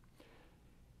 okay?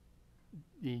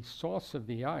 The source of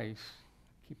the ice,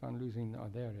 keep on losing, oh,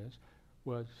 there it is,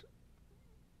 was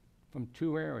from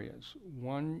 2 areas.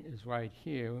 One is right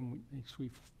here, and it's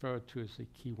referred to as the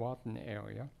Keewatin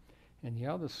area, and the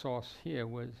other source here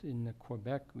was in the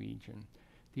Quebec region.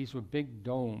 These were big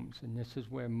domes, and this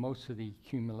is where most of the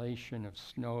accumulation of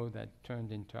snow that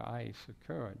turned into ice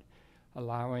occurred,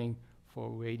 allowing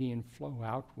for radiant flow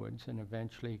outwards and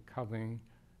eventually covering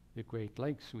the Great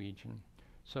Lakes region.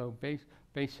 So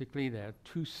basically there are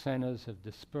 2 centers of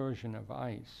dispersion of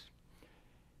ice.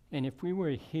 And if we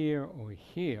were here or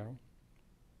here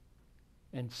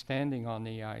and standing on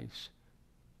the ice,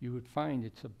 you would find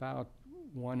it's about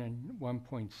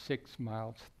 1.6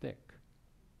 miles thick.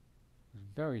 It's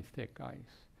very thick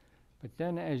ice. But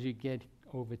then as you get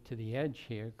over to the edge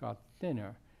here, it got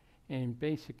thinner. And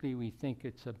basically we think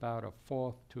it's about a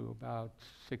 4 to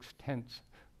 6/10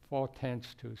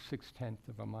 to 6/10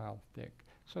 of a mile thick.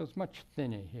 So it's much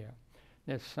thinner here.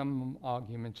 There's some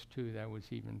arguments too that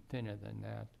was even thinner than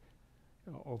that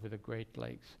over the Great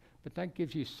Lakes. But that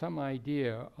gives you some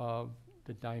idea of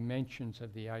the dimensions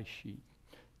of the ice sheet.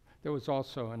 There was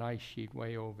also an ice sheet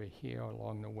way over here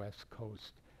along the west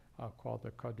coast called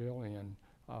the Cordilleran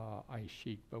ice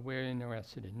sheet, but we're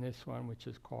interested in this one, which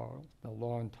is called the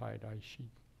Laurentide ice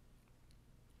sheet.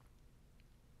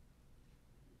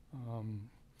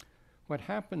 What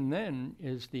happened then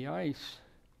is the ice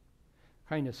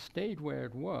kind of stayed where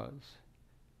it was,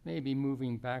 maybe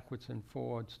moving backwards and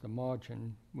forwards, the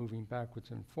margin moving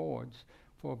backwards and forwards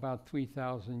for about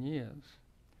 3,000 years.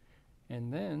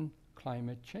 And then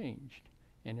climate changed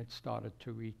and it started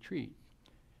to retreat.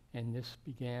 And this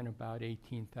began about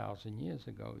 18,000 years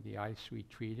ago. The ice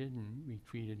retreated and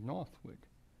retreated northward.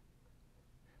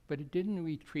 But it didn't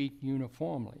retreat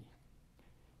uniformly.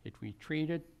 It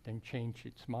retreated, then changed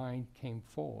its mind, came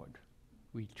forward.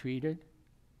 Retreated,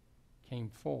 came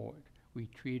forward.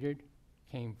 Retreated,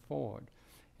 came forward.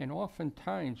 And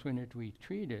oftentimes when it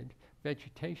retreated,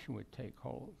 vegetation would take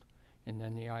hold, and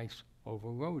then the ice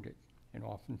overrode it, and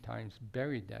oftentimes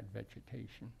buried that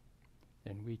vegetation,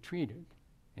 then retreated,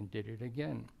 and did it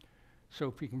again. So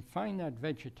if we can find that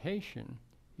vegetation,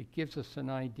 it gives us an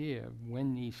idea of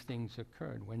when these things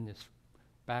occurred, when this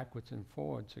backwards and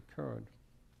forwards occurred.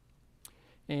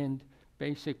 And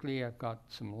basically, I've got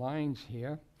some lines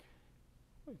here.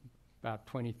 About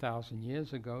 20,000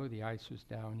 years ago, the ice was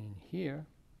down in here,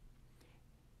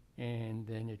 and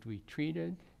then it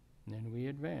retreated, and then we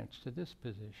advanced to this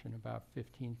position, about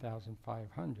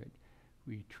 15,500.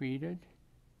 Retreated,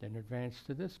 then advanced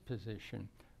to this position,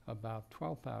 about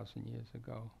 12,000 years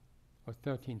ago, or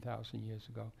 13,000 years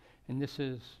ago. And this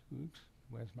is, oops,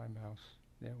 where's my mouse?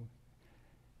 There.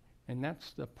 And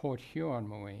that's the Port Huron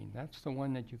moraine. That's the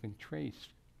one that you can trace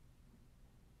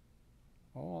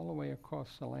all the way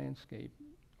across the landscape,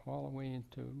 all the way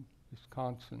into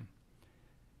Wisconsin.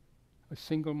 A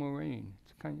single moraine.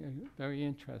 It's kind of very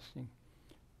interesting.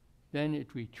 Then it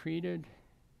retreated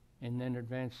and then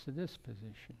advanced to this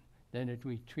position. Then it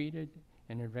retreated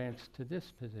and advanced to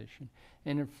this position.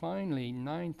 And then finally,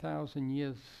 9,000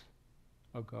 years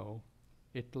ago,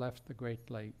 it left the Great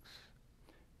Lakes.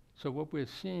 So what we're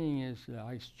seeing is the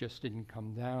ice just didn't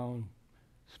come down,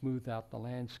 smooth out the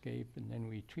landscape, and then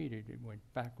retreated. It went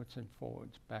backwards and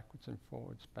forwards, backwards and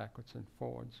forwards, backwards and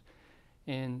forwards.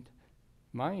 And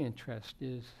my interest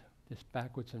is this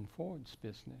backwards and forwards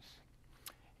business.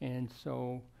 And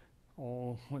so,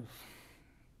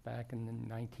 back in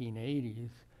the 1980s,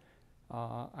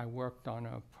 I worked on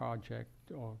a project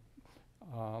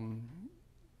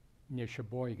near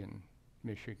Sheboygan,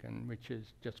 Michigan, which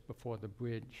is just before the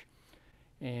bridge.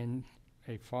 And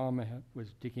a farmer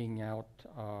was digging out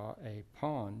a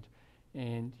pond,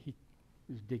 and he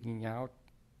was digging out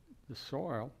the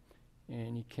soil,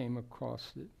 and he came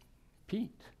across the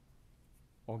peat,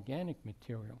 organic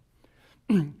material.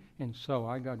 And so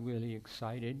I got really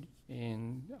excited,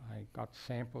 and I got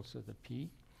samples of the peat,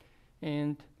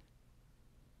 and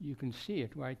you can see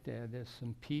it right there. There's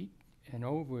some peat, and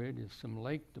over it is some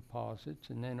lake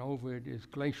deposits, and then over it is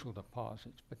glacial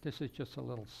deposits. But this is just a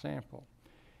little sample.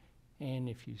 And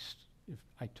if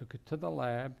I took it to the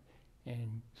lab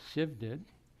and sieved it,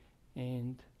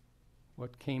 and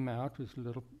what came out was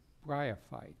little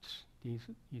bryophytes.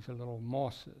 These are little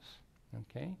mosses,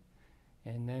 okay?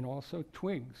 And then also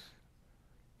twigs.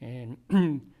 And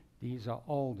these are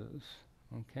alders,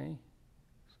 okay?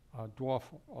 Dwarf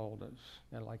alders.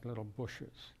 They're like little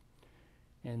bushes.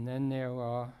 And then there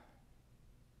are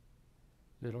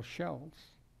little shells.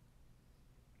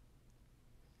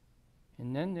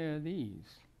 And then there are these.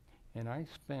 And I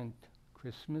spent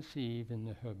Christmas Eve in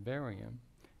the herbarium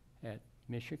at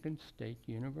Michigan State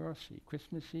University,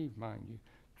 Christmas Eve, mind you,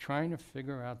 trying to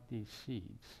figure out these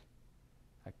seeds.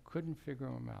 I couldn't figure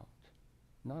them out,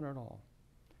 not at all.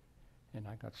 And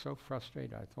I got so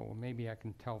frustrated, I thought, well, maybe I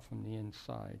can tell from the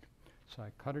inside. So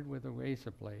I cut it with a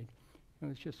razor blade. It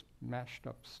was just mashed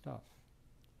up stuff.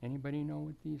 Anybody know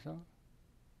what these are?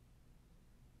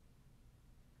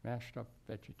 Mashed up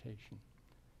vegetation.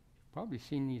 You've probably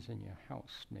seen these in your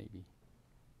house, maybe.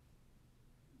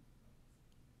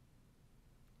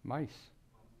 Mice.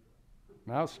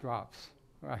 Mouse drops,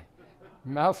 right.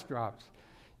 Mouse drops,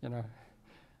 you know.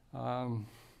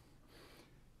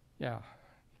 Yeah.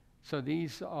 So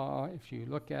these are, if you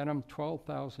look at them,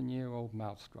 12,000-year-old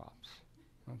mouse drops,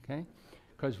 okay?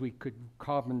 Because we could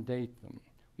carbon date them.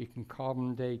 We can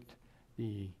carbon date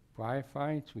the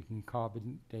bryophytes, we can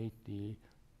carbon date the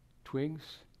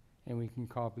twigs, and we can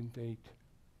carbon date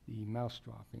the mouse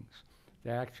droppings.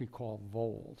 They're actually called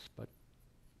voles, but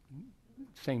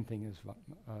same thing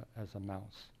as a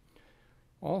mouse.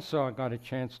 Also, I got a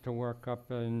chance to work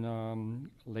up in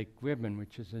Lake Ribbon,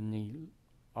 which is in the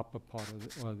upper part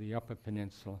of the upper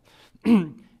peninsula.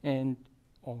 And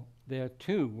there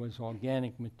too was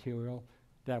organic material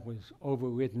that was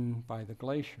overridden by the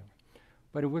glacier.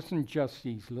 But it wasn't just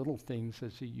these little things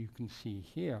as you can see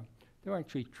here. They're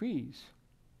actually trees,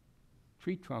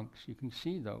 tree trunks, you can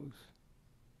see those.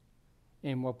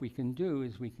 And what we can do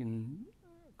is we can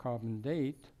carbon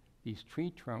date these tree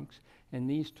trunks, and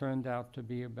these turned out to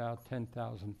be about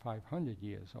 10,500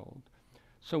 years old.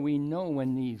 So we know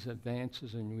when these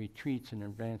advances and retreats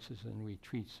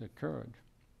occurred.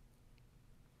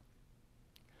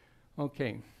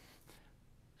 Okay,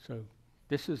 so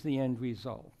this is the end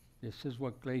result. This is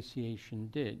what glaciation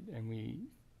did, and we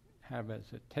have as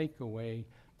a takeaway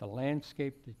the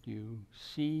landscape that you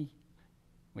see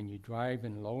when you drive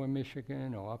in lower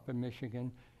Michigan or upper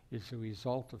Michigan is the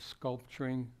result of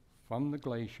sculpturing from the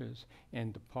glaciers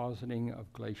and depositing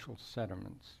of glacial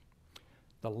sediments.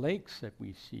 The lakes that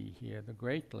we see here, the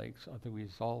Great Lakes, are the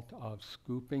result of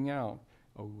scooping out,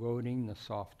 eroding the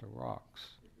softer rocks.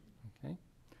 Okay?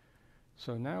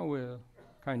 So now we'll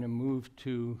kind of move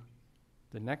to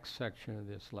the next section of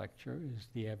this lecture is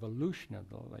the evolution of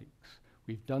the lakes.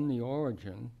 We've done the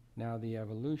origin, now the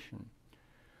evolution.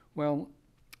 Well,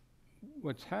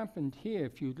 what's happened here,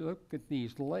 if you look at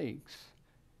these lakes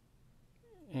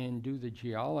and do the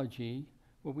geology,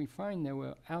 well, we find there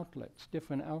were outlets,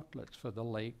 different outlets for the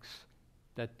lakes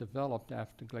that developed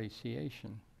after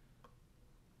glaciation.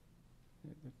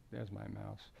 There's my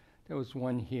mouse. There was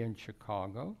one here in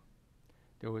Chicago.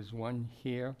 There was one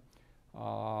here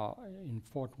in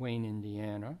Fort Wayne,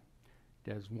 Indiana.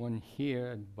 There's one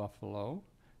here in Buffalo.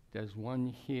 There's one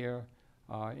here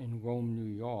in Rome,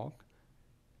 New York.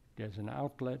 There's an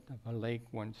outlet of a lake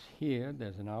once here.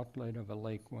 There's an outlet of a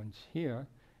lake once here.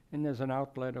 And there's an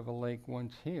outlet of a lake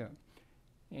once here.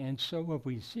 And so what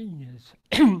we see is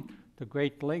the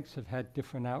Great Lakes have had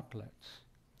different outlets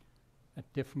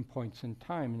at different points in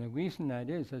time. And the reason that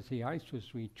is, as the ice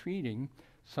was retreating,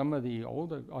 some of the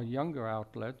older or younger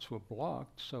outlets were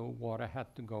blocked, so water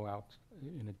had to go out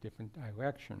in a different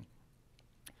direction.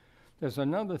 There's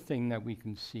another thing that we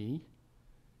can see.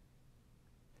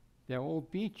 They're all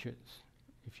beaches.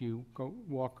 If you go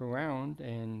walk around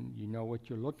and you know what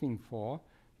you're looking for,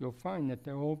 you'll find that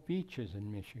they're all beaches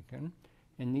in Michigan,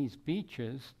 and these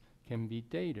beaches can be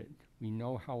dated. We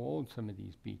know how old some of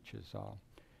these beaches are.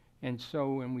 And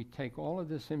so when we take all of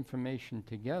this information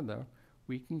together,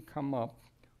 we can come up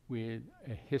with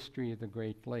a history of the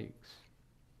Great Lakes.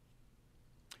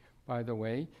 By the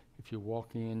way, if you're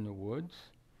walking in the woods,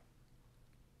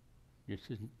 this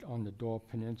is on the Dore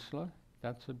Peninsula,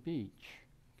 that's a beach,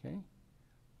 okay?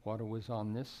 Water was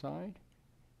on this side,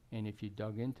 and if you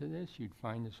dug into this, you'd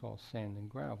find this all sand and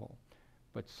gravel.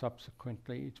 But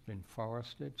subsequently, it's been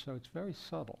forested, so it's very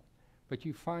subtle. But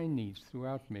you find these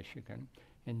throughout Michigan,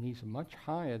 and these are much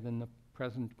higher than the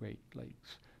present Great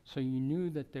Lakes. So you knew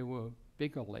that there were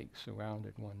bigger lakes around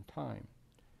at one time.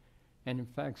 And in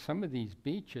fact, some of these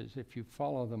beaches, if you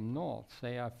follow them north,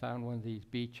 say I found one of these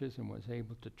beaches and was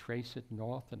able to trace it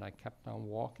north and I kept on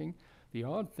walking, the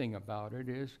odd thing about it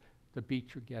is the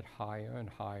beach would get higher and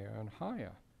higher and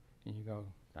higher. And you go,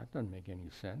 that doesn't make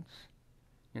any sense.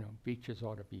 You know, beaches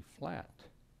ought to be flat.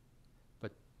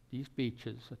 But these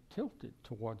beaches are tilted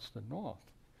towards the north.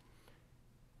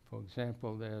 For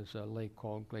example, there's a lake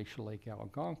called Glacial Lake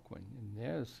Algonquin, and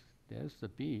there's the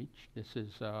beach. This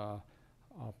is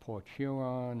Port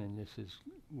Huron, and this is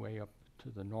way up to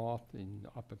the north in the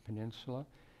Upper Peninsula.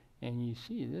 And you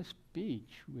see this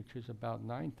beach, which is about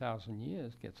 9,000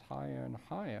 years, gets higher and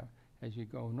higher as you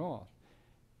go north.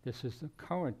 This is the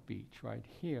current beach right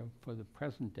here for the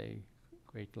present day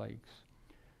Great Lakes.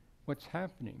 What's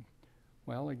happening?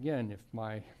 Well, again, if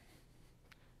my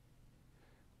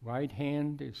right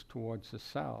hand is towards the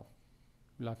south,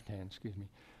 left hand, excuse me,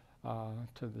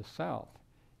 to the south,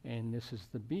 and this is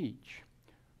the beach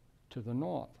to the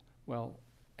north. Well,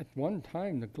 at one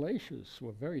time, the glaciers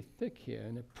were very thick here,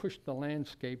 and it pushed the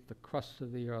landscape, the crust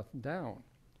of the earth down,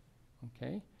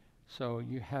 okay? So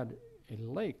you had a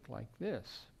lake like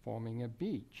this forming a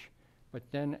beach, but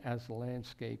then as the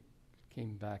landscape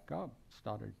came back up,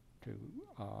 started to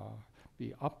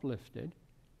be uplifted,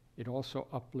 it also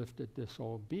uplifted this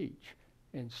old beach.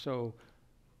 And so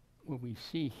what we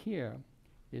see here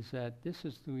is that this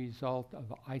is the result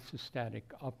of isostatic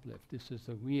uplift. This is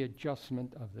the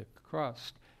readjustment of the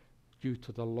crust due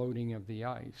to the loading of the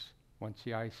ice. Once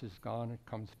the ice is gone, it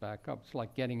comes back up. It's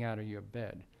like getting out of your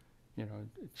bed. You know,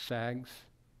 it sags.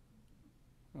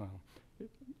 Well,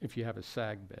 if you have a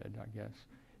sag bed, I guess.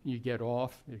 You get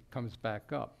off, it comes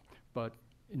back up. But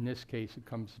in this case, it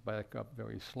comes back up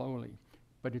very slowly.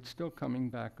 But it's still coming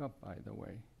back up, by the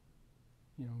way.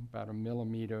 You know, about a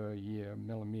millimeter a year,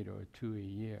 millimeter or two a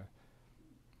year.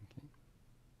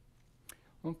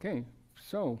 Okay,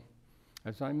 so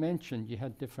as I mentioned, you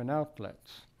had different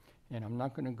outlets. And I'm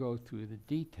not going to go through the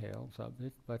details of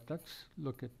it, but let's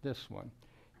look at this one.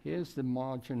 Here's the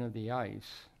margin of the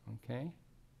ice, okay?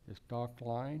 this dark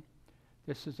line,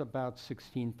 this is about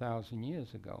 16,000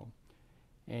 years ago.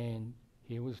 And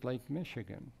here was Lake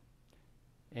Michigan.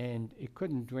 And it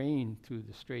couldn't drain through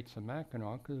the Straits of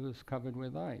Mackinac because it was covered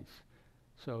with ice.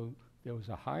 So there was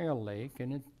a higher lake,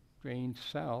 and it drained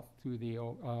south through the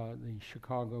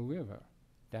Chicago River,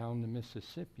 down the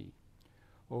Mississippi.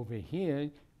 Over here,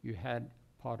 you had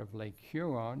part of Lake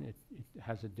Huron. It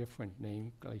has a different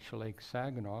name, Glacial Lake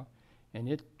Saginaw, and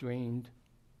it drained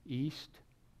east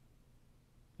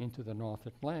into the North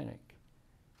Atlantic.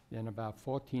 Then about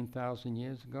 14,000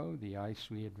 years ago, the ice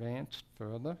re-advanced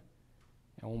further,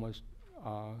 almost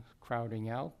crowding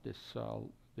out this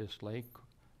lake.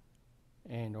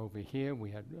 And over here,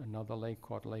 we had another lake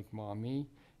called Lake Maumee,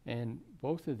 and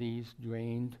both of these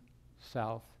drained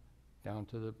south down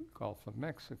to the Gulf of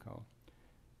Mexico.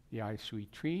 The ice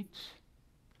retreats,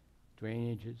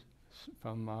 drainage is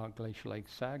from Glacial Lake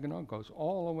Saginaw goes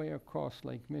all the way across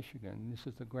Lake Michigan. This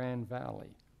is the Grand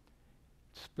Valley.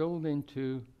 It spilled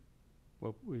into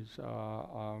what was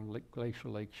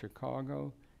Glacial Lake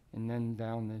Chicago, and then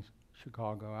down the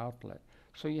Chicago outlet.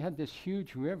 So you had this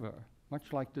huge river,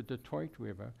 much like the Detroit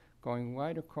River, going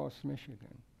right across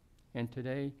Michigan. And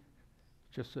today,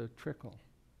 just a trickle.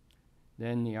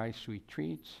 Then the ice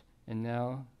retreats, and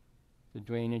now the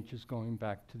drainage is going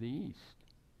back to the east.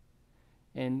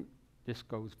 And this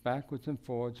goes backwards and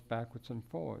forwards, backwards and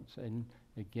forwards. And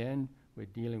again, we're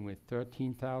dealing with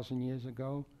 13,000 years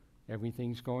ago.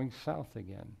 Everything's going south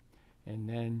again. And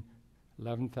then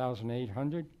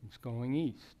 11,800, it's going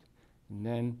east. And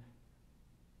then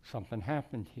something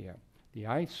happened here. The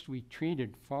ice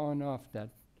retreated far enough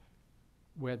that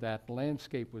where that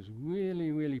landscape was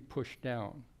really, really pushed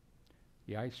down,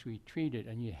 the ice retreated,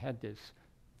 and you had this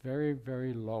very,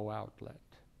 very low outlet.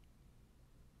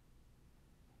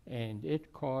 And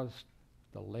it caused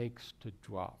the lakes to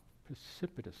drop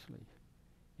precipitously.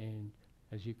 And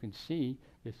as you can see,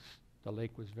 the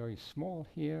lake was very small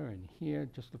here and here,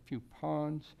 just a few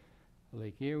ponds.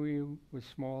 Lake Erie was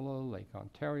smaller, Lake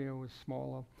Ontario was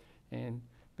smaller, and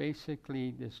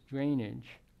basically this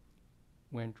drainage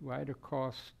went right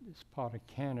across this part of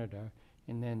Canada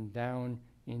and then down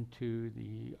into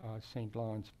the St.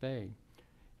 Lawrence Bay.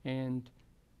 And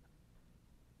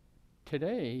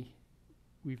today,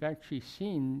 we've actually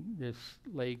seen this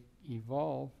lake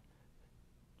evolve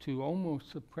to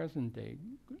almost the present day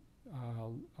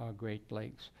Great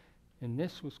Lakes. And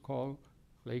this was called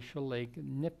Glacial Lake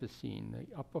Nipissing. The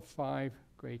upper 5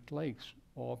 Great Lakes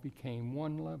all became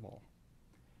one level.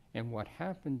 And what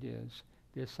happened is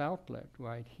this outlet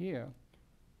right here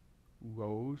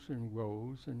rose and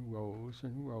rose and rose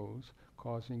and rose,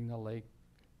 causing the lake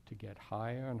to get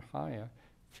higher and higher,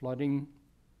 flooding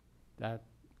the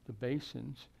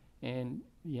basins. And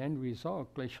the end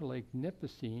result, Glacial Lake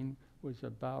Nipissing, was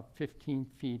about 15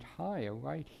 feet higher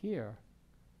right here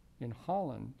in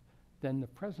Holland than the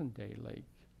present-day lake.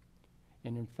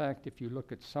 And in fact, if you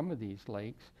look at some of these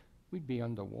lakes, we'd be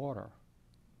underwater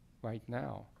right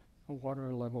now. The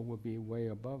water level would be way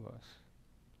above us.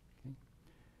 Okay?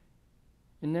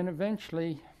 And then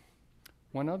eventually,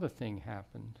 one other thing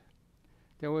happened.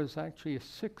 There was actually a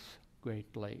 6th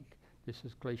Great Lake. This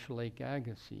is Glacial Lake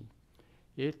Agassiz.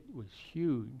 It was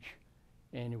huge,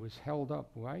 and it was held up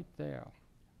right there.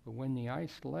 But when the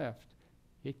ice left,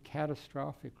 it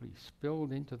catastrophically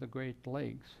spilled into the Great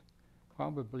Lakes,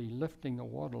 probably lifting the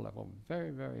water level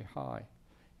very, very high.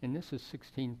 And this is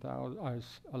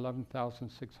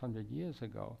 11,600 years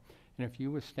ago. And if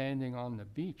you were standing on the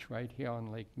beach right here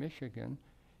on Lake Michigan,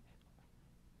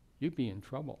 you'd be in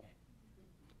trouble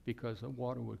because the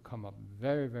water would come up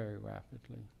very, very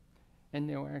rapidly. And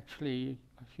there were actually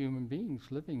human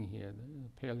beings living here, the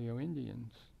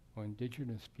Paleo-Indians or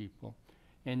indigenous people,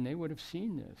 and they would have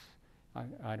seen this.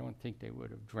 I don't think they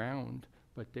would have drowned,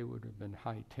 but they would have been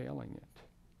hightailing it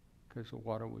because the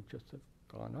water would just have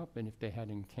gone up. And if they had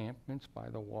encampments by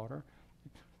the water,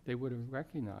 they would have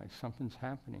recognized something's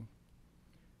happening.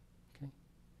 Okay.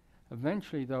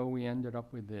 Eventually, though, we ended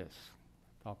up with this,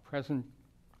 our present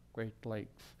Great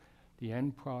Lakes, the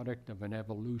end product of an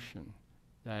evolution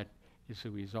that is a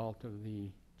result of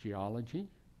the geology,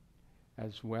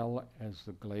 as well as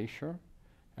the glacier,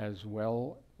 as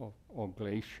well, or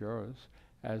glaciers,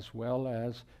 as well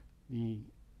as the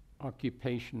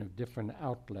occupation of different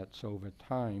outlets over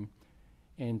time.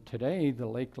 And today, the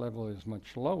lake level is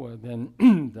much lower than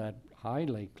that high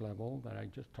lake level that I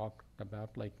just talked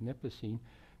about, Lake Nipissing,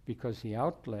 because the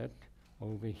outlet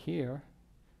over here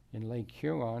in Lake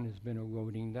Huron has been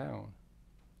eroding down,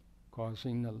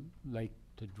 causing the lake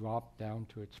to drop down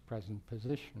to its present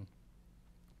position.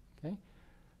 Okay?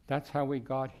 That's how we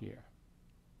got here.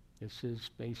 This is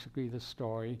basically the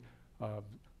story of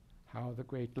how the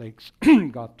Great Lakes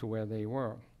got to where they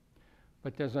were.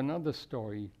 But there's another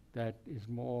story that is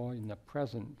more in the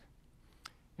present,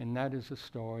 and that is a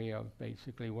story of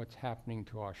basically what's happening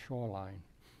to our shoreline.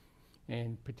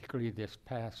 And particularly this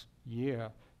past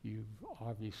year, you've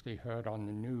obviously heard on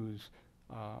the news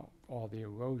all the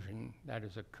erosion that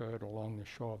has occurred along the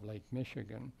shore of Lake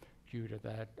Michigan due to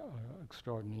that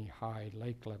extraordinarily high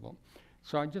lake level.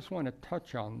 So I just want to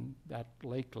touch on that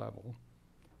lake level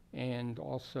and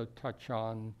also touch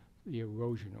on the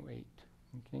erosion rate,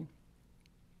 okay?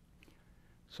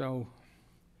 So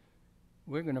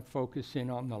we're going to focus in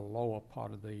on the lower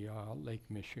part of the Lake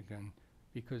Michigan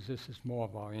because this is more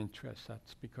of our interest.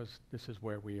 That's because this is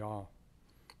where we are.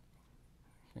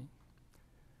 Okay.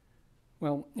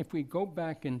 Well, if we go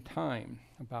back in time,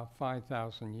 about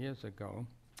 5,000 years ago,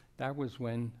 that was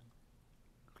when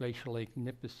Glacial Lake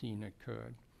Nipissing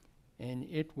occurred. And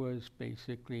it was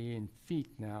basically in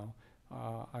feet now,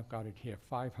 I've got it here,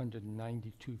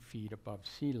 592 feet above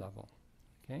sea level,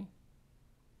 okay?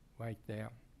 Right there.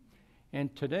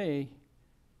 And today,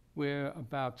 we're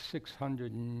about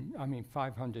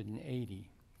 580,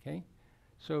 okay?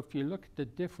 So if you look at the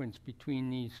difference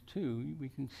between these two, we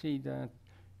can see that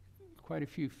quite a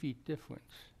few feet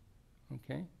difference,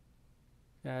 okay?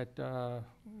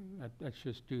 Let's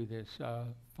just do this,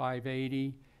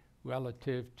 580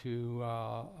 relative to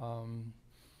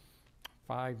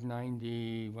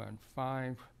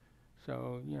 595,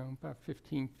 so, you know, about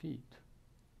 15 feet.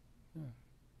 Yeah.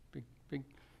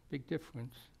 Big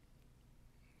difference.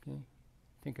 Okay, I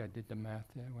think I did the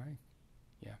math there, right?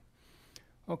 Yeah.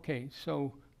 Okay,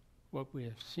 so what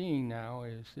we're seeing now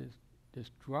is this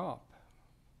drop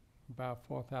about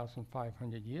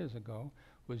 4,500 years ago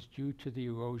was due to the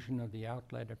erosion of the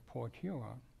outlet at Port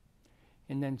Huron.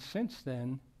 And then since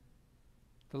then,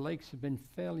 the lakes have been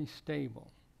fairly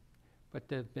stable, but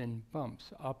there have been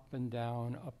bumps up and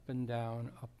down, up and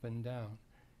down, up and down.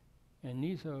 And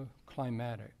these are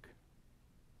climatic.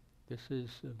 This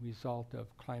is a result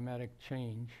of climatic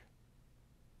change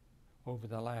over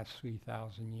the last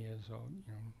 3,000 years. Or,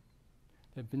 you know,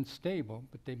 they've been stable,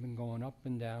 but they've been going up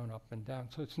and down, up and down.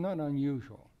 So it's not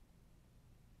unusual.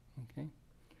 Okay?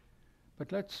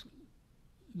 But let's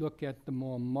look at the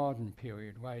more modern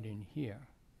period right in here,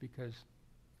 because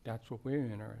that's what we're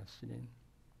interested in.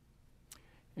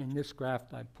 In this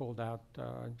graph I pulled out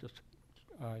just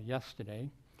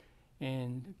yesterday,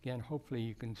 and again, hopefully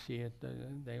you can see it.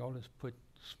 They always put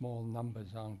small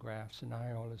numbers on graphs, and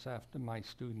I always, after my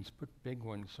students, put big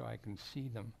ones so I can see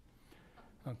them.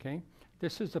 Okay?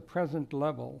 This is the present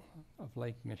level of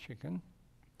Lake Michigan,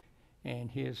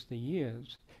 and here's the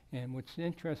years. And what's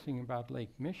interesting about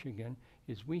Lake Michigan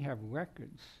is we have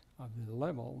records of the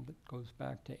level that goes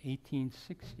back to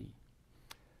 1860.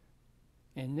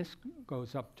 And this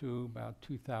goes up to about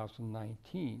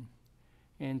 2019.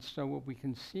 And so what we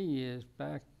can see is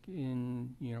back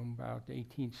in, you know, about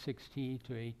 1860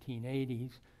 to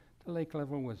 1880s, the lake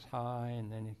level was high,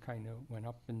 and then it kind of went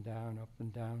up and down, up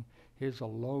and down. Here's a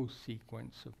low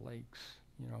sequence of lakes,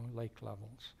 you know, lake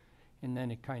levels. And then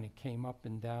it kind of came up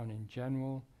and down in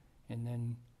general, and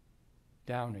then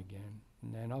down again,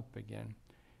 and then up again.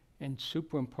 And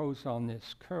superimposed on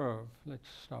this curve, let's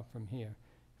start from here.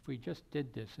 If we just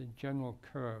did this, a general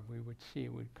curve, we would see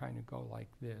it would kind of go like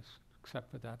this,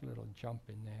 except for that little jump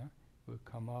in there. It would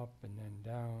come up and then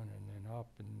down and then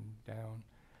up and down.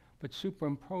 But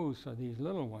superimposed are these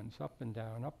little ones, up and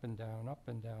down, up and down, up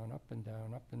and down, up and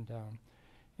down, up and down.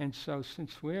 And so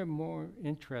since we're more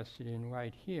interested in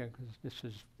right here, because this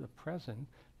is the present,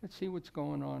 let's see what's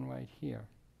going on right here.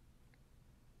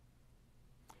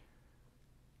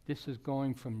 This is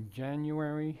going from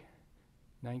January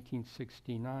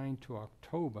 1969 to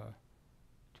October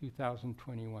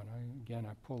 2021. Again,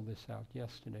 I pulled this out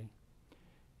yesterday.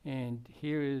 And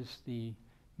here is the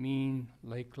mean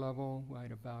lake level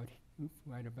right about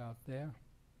there,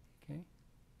 okay?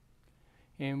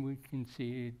 And we can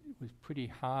see it was pretty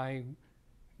high.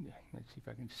 Let's see if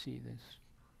I can see this.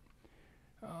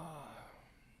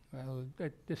 Well,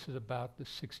 this is about the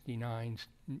 69,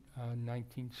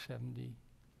 1970.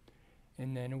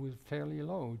 And then it was fairly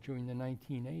low during the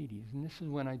 1980s. And this is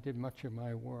when I did much of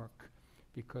my work,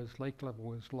 because lake level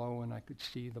was low and I could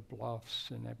see the bluffs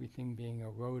and everything being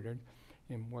eroded.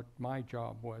 And what my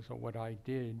job was, or what I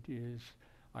did, is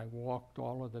I walked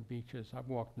all of the beaches. I've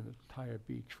walked the entire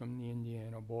beach from the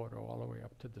Indiana border all the way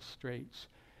up to the Straits.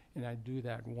 And I do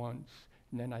that once.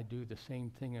 And then I do the same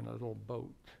thing in a little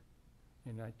boat.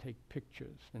 And I take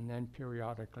pictures. And then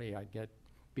periodically I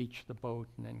beach the boat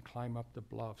and then climb up the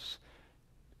bluffs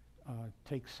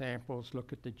take samples,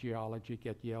 look at the geology,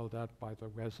 get yelled at by the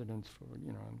residents for,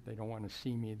 they don't want to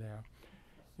see me there.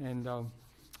 And,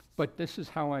 but this is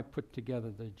how I put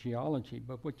together the geology.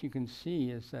 But what you can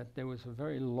see is that there was a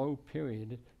very low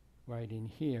period right in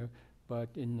here, but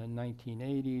in the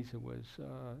 1980s, it was,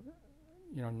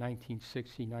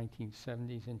 1960,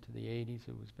 1970s into the 80s,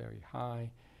 it was very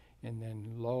high, and then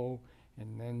low,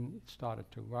 and then it started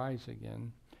to rise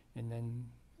again. And then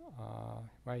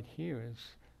right here is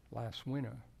last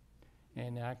winter.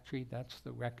 And actually, that's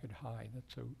the record high.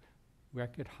 That's a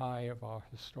record high of our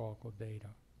historical data,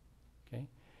 okay?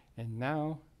 And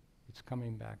now it's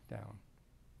coming back down,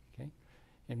 okay?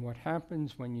 And what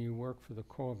happens when you work for the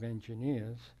Corps of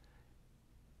Engineers,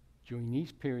 during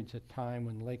these periods of time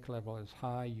when lake level is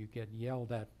high, you get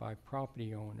yelled at by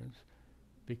property owners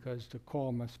because the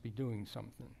Corps must be doing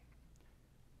something.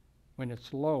 When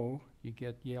it's low, you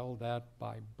get yelled at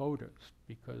by boaters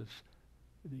because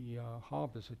the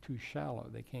harbors are too shallow.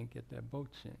 They can't get their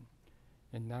boats in.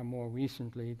 And now more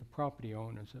recently, the property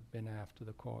owners have been after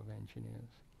the Corps of Engineers.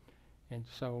 And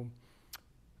so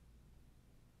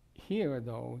here,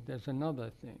 though, there's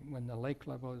another thing. When the lake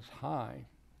level is high,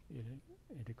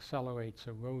 it accelerates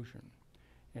erosion.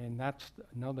 And that's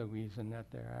another reason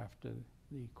that they're after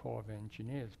the Corps of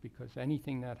Engineers, because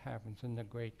anything that happens in the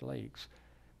Great Lakes,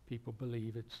 people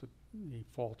believe it's the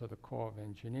fault of the Corps of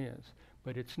Engineers.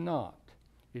 But it's not.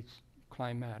 It's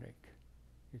climatic.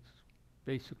 It's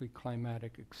basically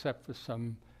climatic, except for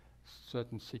some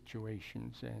certain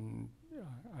situations. And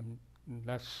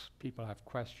unless people have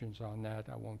questions on that,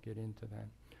 I won't get into that.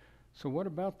 So what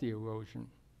about the erosion?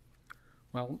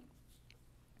 Well,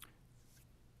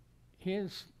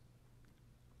 here's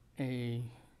a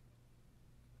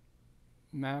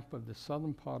map of the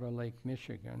southern part of Lake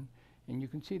Michigan, and you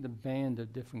can see the band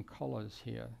of different colors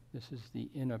here. This is the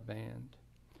inner band.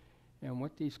 And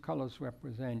what these colors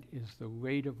represent is the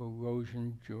rate of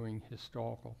erosion during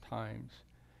historical times.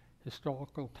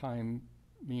 Historical time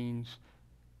means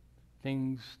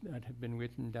things that have been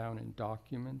written down in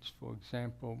documents. For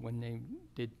example, when they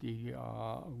did the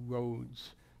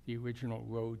roads, the original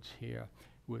roads here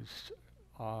was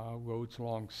roads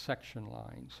along section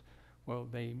lines. Well,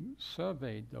 they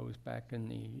surveyed those back in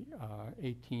the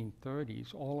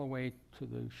 1830s all the way to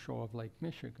the shore of Lake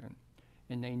Michigan.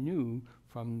 And they knew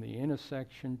from the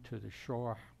intersection to the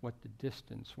shore what the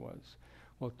distance was.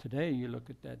 Well, today you look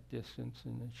at that distance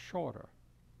and it's shorter.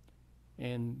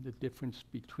 And the difference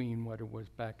between what it was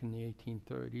back in the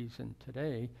 1830s and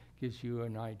today gives you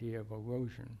an idea of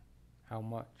erosion, how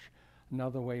much.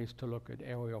 Another way is to look at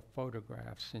aerial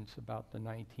photographs since about the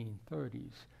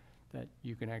 1930s, that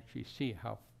you can actually see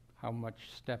how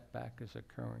much step back is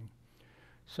occurring.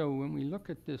 So when we look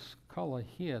at this color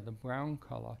here, the brown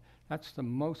color, that's the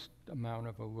most amount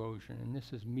of erosion, and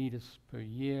this is meters per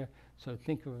year, so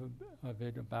think of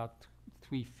it about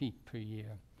 3 feet per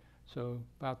year. So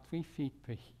about 3 feet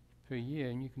per year,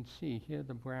 and you can see here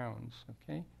the browns,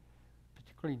 okay?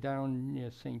 Particularly down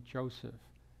near St. Joseph,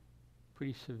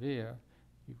 pretty severe.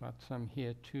 You've got some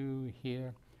here too,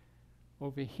 here.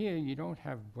 Over here, you don't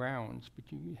have browns,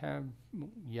 but you have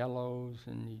yellows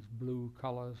and these blue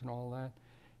colors and all that.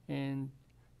 And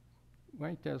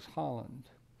right there's Holland.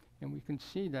 And we can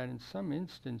see that in some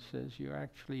instances, you're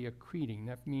actually accreting.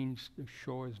 That means the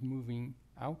shore is moving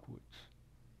outwards,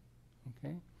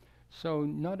 okay? So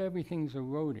not everything's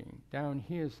eroding. Down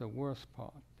here's the worst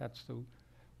part.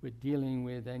 We're dealing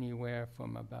with anywhere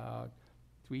from about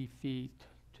 3 feet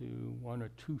to 1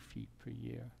 or 2 feet per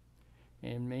year.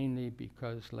 And mainly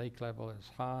because lake level is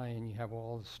high and you have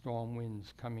all the storm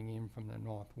winds coming in from the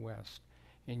northwest.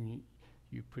 And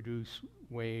you produce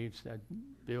waves that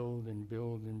build and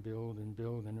build and build and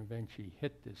build and eventually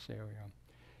hit this area.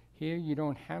 Here you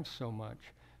don't have so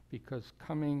much because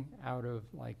coming out of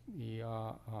like the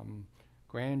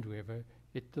Grand River,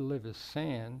 it delivers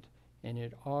sand and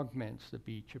it augments the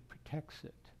beach, it protects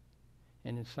it.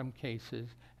 And in some cases,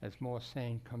 as more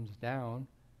sand comes down,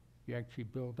 you actually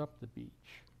build up the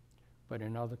beach. But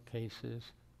in other cases,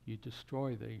 you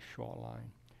destroy the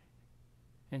shoreline.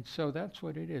 And so that's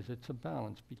what it is. It's a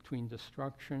balance between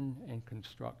destruction and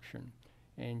construction.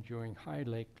 And during high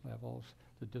lake levels,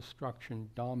 the destruction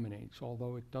dominates,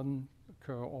 although it doesn't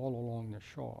occur all along the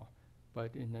shore,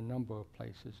 but in a number of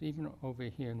places. Even over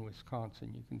here in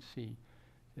Wisconsin, you can see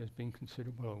there's been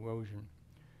considerable erosion.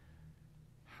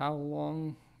 How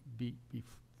long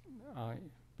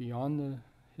beyond the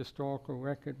historical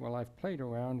record? Well, I've played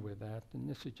around with that, and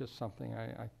this is just something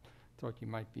I thought you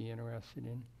might be interested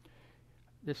in.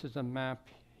 This is a map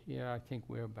here. I think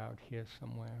we're about here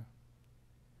somewhere,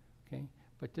 okay?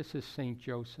 But this is St.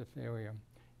 Joseph area.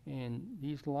 And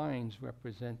these lines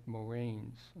represent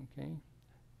moraines, okay?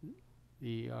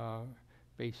 The,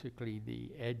 basically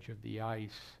the edge of the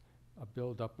ice, a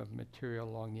buildup of material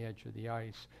along the edge of the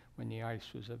ice when the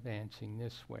ice was advancing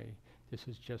this way. This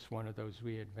is just one of those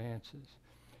re-advances.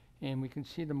 And we can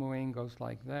see the moraine goes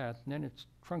like that, and then it's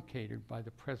truncated by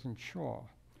the present shore.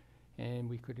 And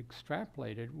we could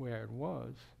extrapolate it where it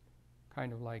was,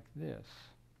 kind of like this.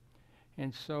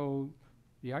 And so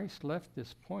the ice left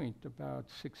this point about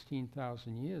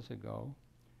 16,000 years ago,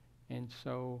 and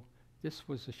so this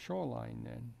was the shoreline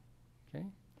then, okay?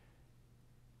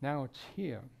 Now it's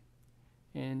here.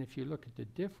 And if you look at the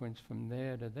difference from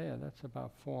there to there, that's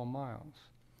about 4 miles.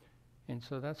 And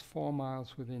so that's 4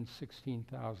 miles within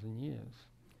 16,000 years.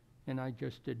 And I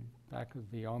just did back of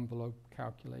the envelope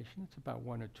calculation. It's about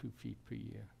 1 or 2 feet per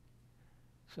year.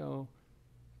 So,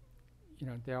 you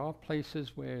know, there are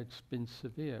places where it's been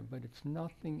severe, but it's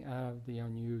nothing out of the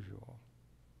unusual.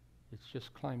 It's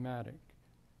just climatic.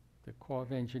 The Corps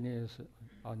of Engineers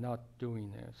are not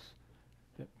doing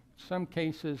this. Some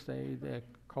cases they're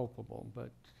culpable,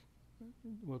 but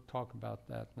we'll talk about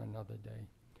that another day.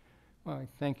 Well, I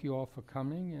thank you all for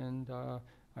coming, and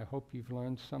I hope you've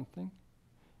learned something.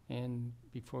 And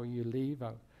before you leave,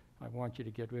 I want you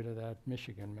to get rid of that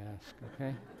Michigan mask,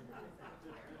 okay?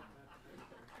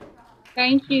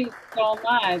 Thank you so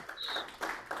much.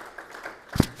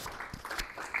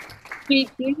 We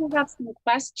do have some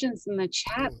questions in the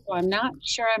chat, so I'm not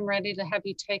sure I'm ready to have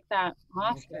you take that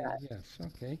off Okay, yet. yes,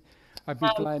 okay. I'd be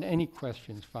glad, any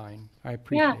questions, fine. I Yeah.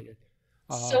 appreciate it.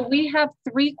 So we have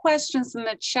 3 questions in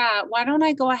the chat. Why don't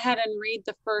I go ahead and read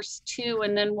the first 2,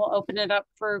 and then we'll open it up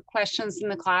for questions in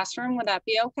the classroom? Would that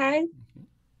be okay?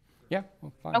 Yeah,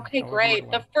 well, fine. Okay, however you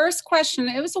great. The like. first question,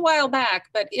 it was a while back,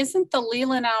 but isn't the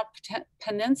Leelanau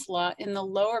Peninsula in the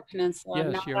Lower Peninsula?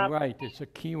 Yes, not you're up- right. It's a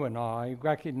Keweenaw. I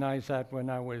recognized that when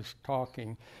I was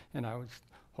talking, and I was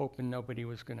hoping nobody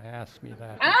was going to ask me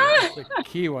that. Ah! It's a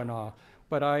Keweenaw.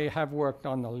 But I have worked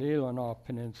on the Leelanau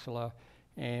Peninsula,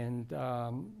 and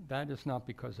that is not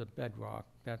because of bedrock.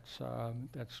 That's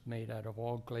made out of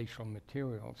all glacial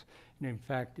materials. And in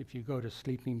fact, if you go to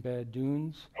Sleeping Bear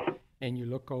Dunes and you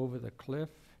look over the cliff,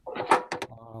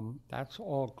 that's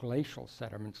all glacial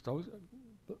sediments.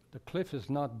 The cliff is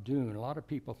not dune. A lot of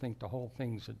people think the whole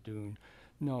thing's a dune.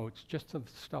 No, it's just the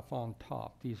stuff on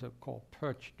top. These are called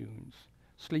perch dunes.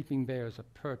 Sleeping Bear is a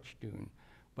perch dune,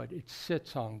 but it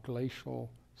sits on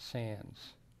glacial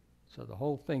sands. So the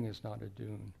whole thing is not a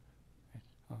dune.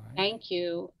 All right. Thank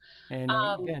you. And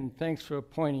again, thanks for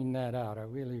pointing that out. I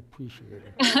really appreciate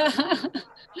it.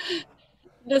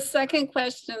 The second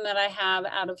question that I have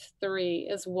out of 3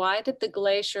 is, why did the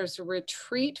glaciers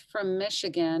retreat from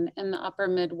Michigan in the upper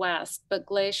Midwest, but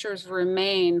glaciers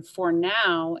remain for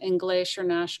now in Glacier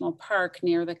National Park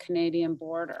near the Canadian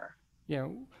border? Yeah,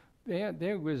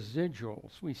 they're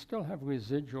residuals. We still have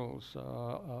residuals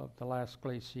of the last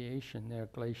glaciation. There are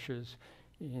glaciers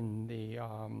in the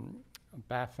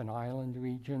Baffin Island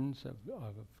regions of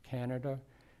Canada.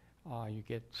 You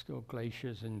get still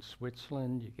glaciers in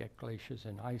Switzerland, you get glaciers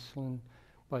in Iceland,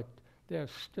 but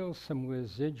there's still some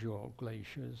residual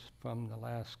glaciers from the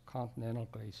last continental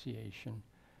glaciation.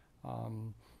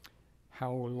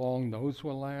 How long those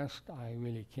will last, I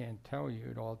really can't tell you.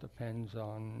 It all depends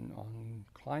on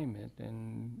climate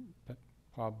and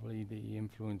probably the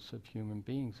influence of human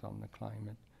beings on the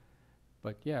climate.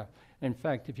 But yeah, in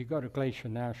fact, if you go to Glacier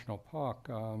National Park,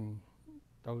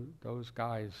 those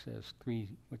guys, there's 3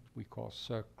 what we call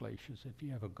cirque glaciers. If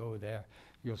you ever go there,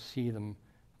 you'll see them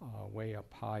way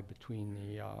up high between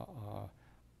the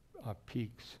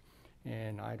peaks.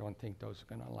 And I don't think those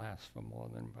are going to last for more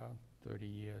than about 30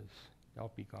 years.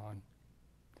 They'll be gone.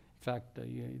 In fact,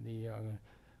 the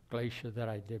glacier that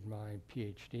I did my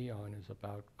PhD on is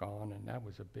about gone, and that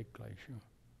was a big glacier.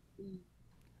 Mm.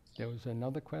 There was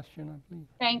another question, I believe.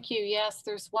 Thank you. Yes,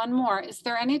 there's one more. Is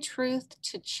there any truth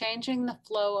to changing the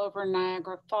flow over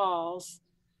Niagara Falls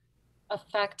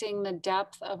affecting the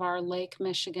depth of our Lake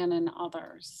Michigan and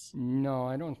others? No,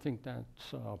 I don't think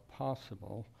that's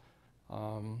possible.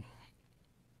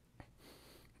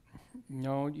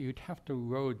 No, you'd have to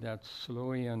erode that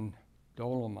Silurian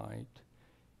dolomite,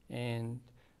 and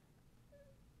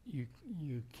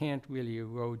you can't really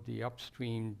erode the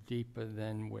upstream deeper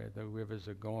than where the rivers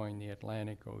are going, the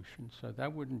Atlantic Ocean. So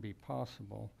that wouldn't be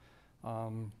possible.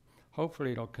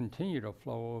 Hopefully it'll continue to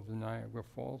flow over Niagara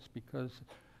Falls because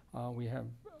we have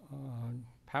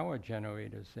power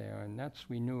generators there, and that's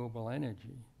renewable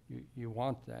energy. You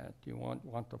want that. You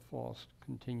want the falls to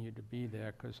continue to be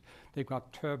there because they've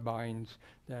got turbines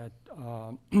that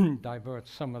divert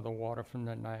some of the water from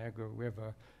the Niagara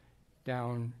River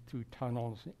down through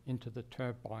tunnels into the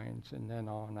turbines and then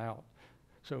on out.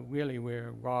 So really,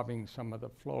 we're robbing some of the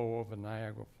flow over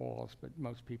Niagara Falls, but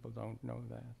most people don't know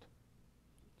that.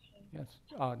 Yes,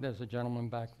 there's a gentleman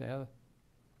back there.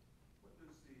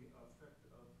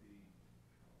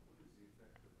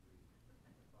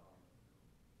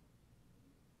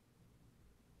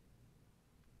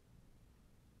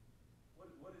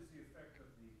 What is the effect of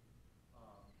the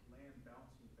land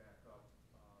bouncing back up,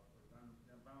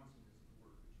 or bouncing isn't the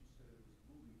word, but you said it was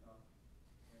moving up,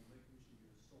 and Lake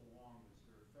Michigan is so long, is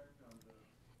there effect on the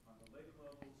lake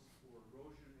levels or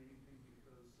erosion, anything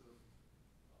because of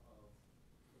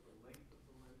the length of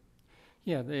the lake?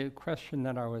 Yeah, the question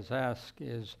that I was asked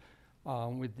is,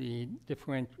 with the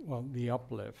the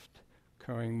uplift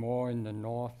occurring more in the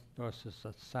north versus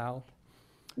the south,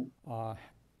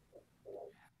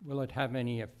 will it have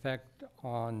any effect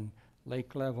on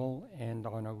lake level and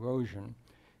on erosion?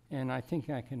 And I think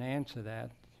I can answer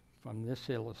that from this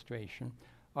illustration.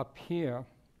 Up here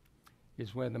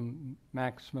is where the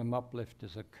maximum uplift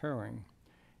is occurring,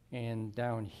 and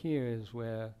down here is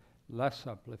where less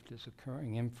uplift is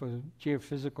occurring. And for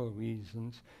geophysical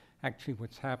reasons, actually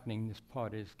what's happening, this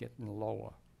part is getting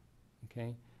lower,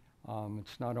 okay?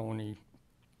 It's not only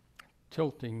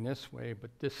tilting this way, but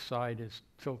this side is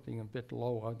tilting a bit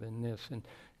lower than this, and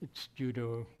it's due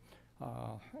to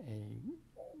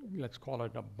let's call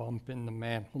it a bump in the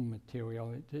mantle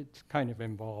material. It's kind of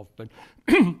involved, but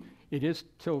it is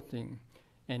tilting.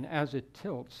 And as it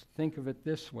tilts, think of it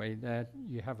this way, that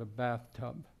you have a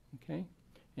bathtub, okay?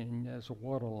 And there's a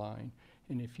water line.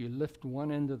 And if you lift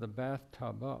one end of the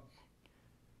bathtub up,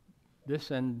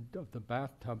 this end of the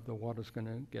bathtub, the water's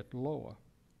gonna get lower,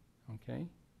 okay?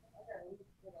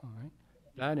 All right,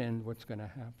 that end, what's gonna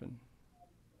happen?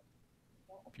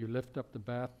 If you lift up the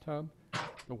bathtub,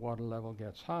 the water level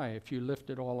gets high. If you lift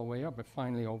it all the way up, it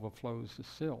finally overflows the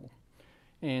sill.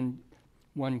 And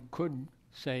one could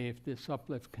say if this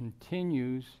uplift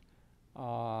continues,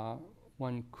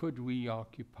 one could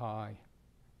reoccupy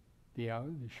the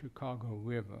Chicago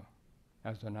River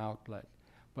as an outlet.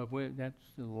 But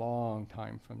that's a long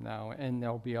time from now, and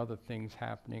there'll be other things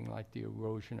happening like the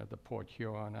erosion of the Port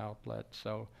Huron outlet,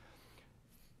 so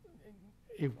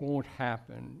it won't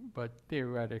happen, but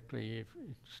theoretically, if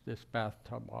it's this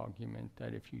bathtub argument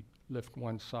that if you lift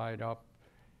one side up,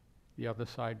 the other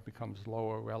side becomes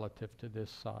lower relative to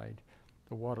this side.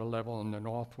 The water level in the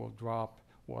north will drop,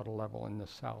 water level in the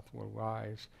south will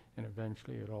rise, and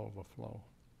eventually it'll overflow.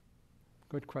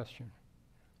 Good question.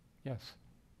 Yes?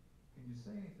 Can you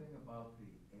say anything about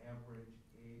the average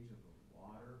age of the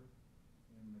water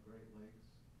in the Great Lakes?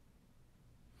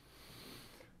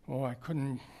 Oh, I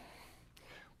couldn't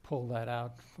pull that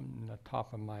out from the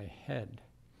top of my head.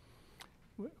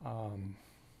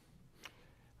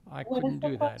 I What is couldn't the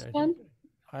do that. question?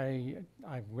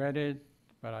 I've read it,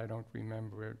 but I don't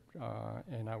remember it,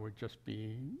 and I would just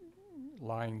be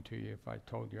lying to you if I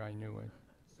told you I knew it.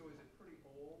 So is it pretty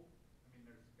old? I mean,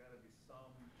 there's gotta be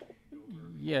some change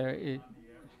over. Yeah, On the average, is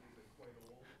it quite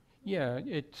old? yeah,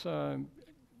 it's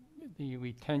the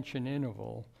retention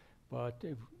interval, but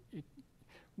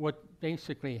what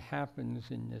basically happens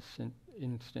in this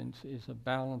instance is a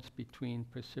balance between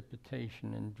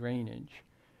precipitation and drainage.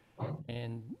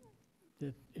 And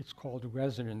it's called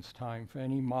residence time. For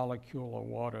any molecule of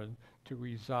water to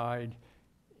reside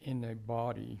in a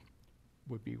body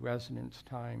would be residence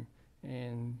time.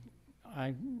 And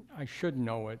I should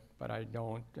know it, but I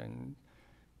don't. And,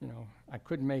 you know, I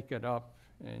could make it up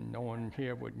and no one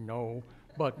here would know,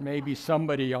 but maybe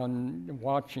somebody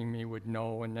watching me would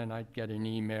know, and then I'd get an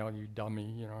email, you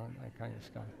dummy, you know, that kind of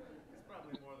stuff. It's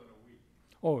probably more than a week.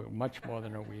 Oh, much more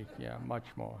than a week, yeah, much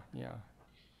more, yeah.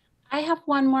 I have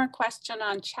one more question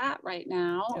on chat right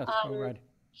now. Yes, go right.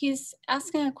 He's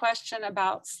asking a question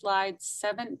about slide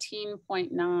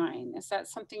 17.9. Is that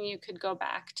something you could go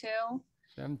back to?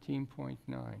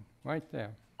 17.9, right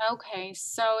there. Okay,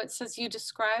 so it says you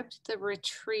described the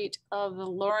retreat of the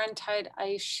Laurentide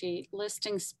ice sheet,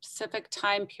 listing specific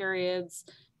time periods.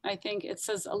 I think it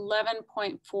says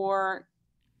 11.4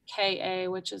 Ka,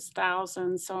 which is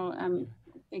thousand. So I'm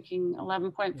thinking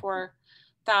 11.4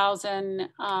 thousand,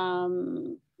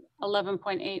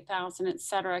 11.8 thousand, et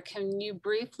cetera. Can you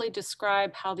briefly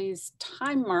describe how these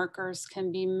time markers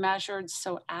can be measured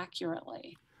so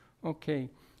accurately?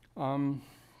 Okay,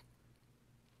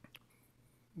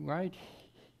 right,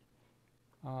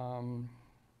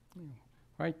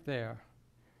 right there,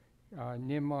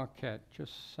 near Marquette,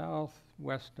 just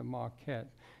southwest of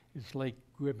Marquette, is Lake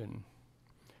Gribben.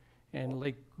 And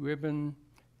Lake Gribben,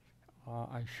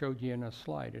 I showed you in a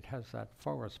slide, it has that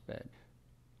forest bed,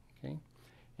 okay?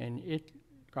 And it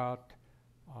got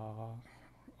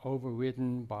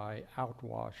overridden by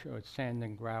outwash or sand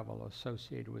and gravel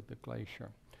associated with the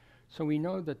glacier. So we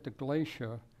know that the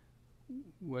glacier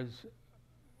was,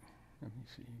 let me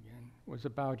see again, was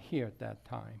about here at that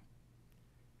time,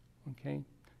 okay?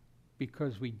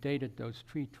 Because we dated those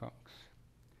tree trunks.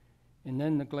 And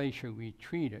then the glacier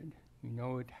retreated. We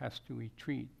know it has to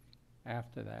retreat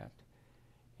after that.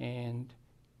 And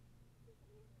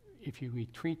if you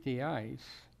retreat the ice,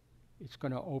 it's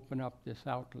going to open up this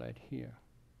outlet here,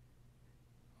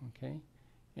 okay?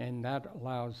 And that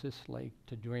allows this lake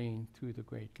to drain through the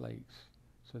Great Lakes.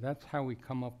 So that's how we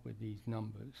come up with these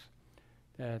numbers.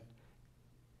 That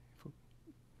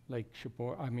the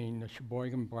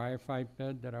Sheboygan Bryophyte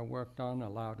bed that I worked on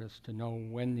allowed us to know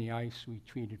when the ice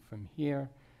retreated from here,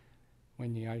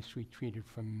 when the ice retreated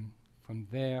from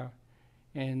there,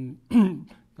 and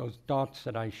those dots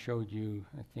that I showed you,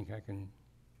 I think I can,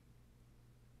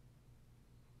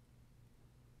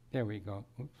 there we go,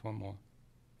 oops, one more.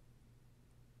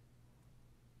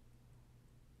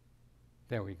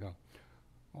 There we go.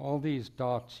 All these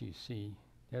dots you see,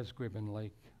 there's Gribbon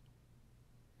Lake.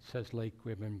 It says Lake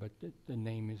Gribbon, but the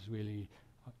name is really,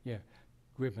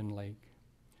 Gribbon Lake.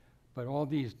 But all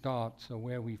these dots are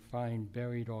where we find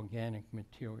buried organic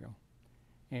material.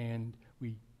 And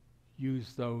we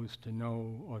use those to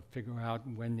know or figure out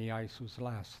when the ice was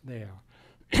last there.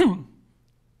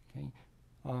 Okay.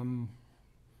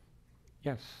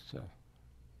 Yes, sir.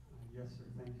 Yes, sir,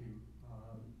 thank you.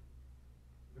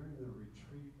 During the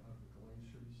retreat of the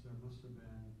glaciers, there must have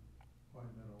been quite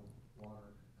a bit of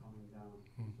water coming down.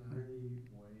 Is there any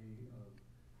way of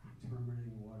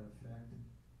determining what effect,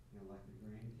 like the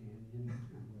Grand Canyon,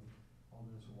 with all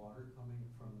this water coming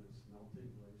from this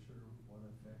melting glacier, what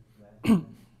effect that had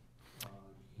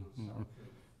south of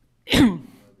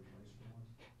where the glacier was?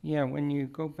 Yeah, when you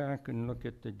go back and look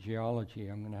at the geology,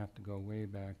 I'm going to have to go way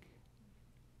back.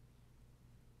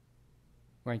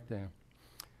 Right there.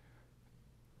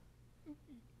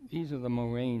 These are the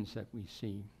moraines that we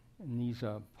see, and these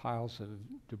are piles of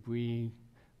debris,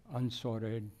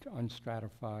 unsorted,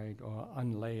 unstratified, or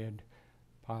unlayered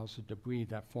piles of debris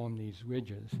that form these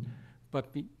ridges.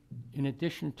 But in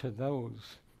addition to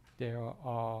those, there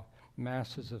are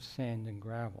masses of sand and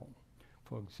gravel.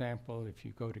 For example, if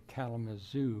you go to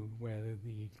Kalamazoo, where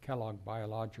the Kellogg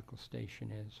Biological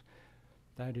Station is,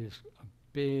 that is a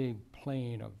big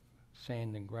plain of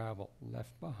sand and gravel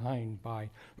left behind by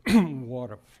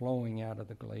water flowing out of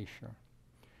the glacier.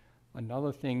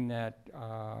 Another thing that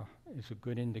is a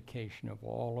good indication of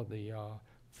all of the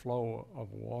flow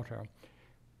of water,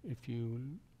 if you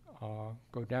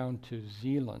go down to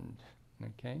Zealand,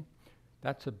 okay,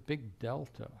 that's a big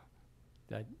delta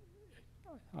that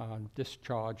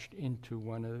discharged into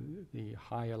one of the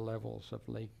higher levels of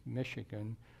Lake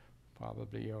Michigan,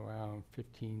 probably around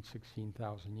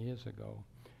 16,000 years ago.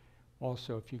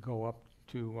 Also, if you go up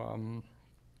to, I'm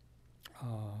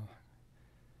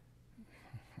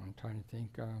trying to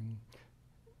think,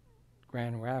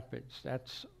 Grand Rapids,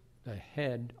 that's the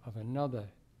head of another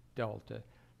delta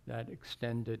that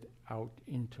extended out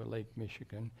into Lake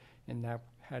Michigan, and that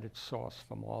had its source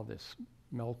from all this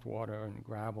meltwater and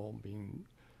gravel being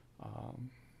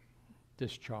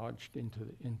discharged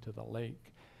into the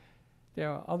lake. There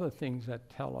are other things that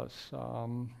tell us,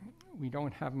 we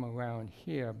don't have them around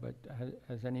here, but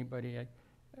has anybody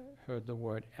heard the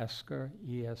word esker,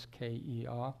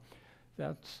 E-S-K-E-R?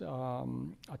 That's a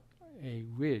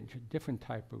ridge, a different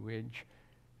type of ridge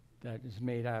that is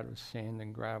made out of sand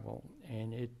and gravel,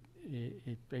 and it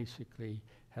basically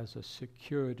has a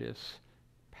circuitous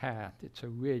path. It's a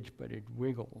ridge, but it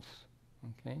wiggles,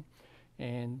 okay?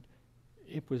 And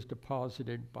it was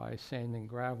deposited by sand and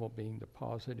gravel being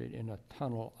deposited in a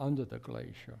tunnel under the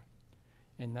glacier.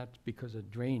 And that's because of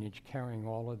drainage carrying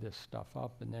all of this stuff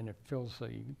up, and then it fills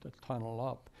the tunnel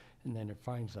up, and then it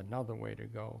finds another way to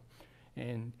go.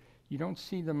 And you don't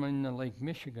see them in the Lake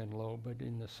Michigan lobe, but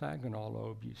in the Saginaw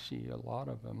lobe you see a lot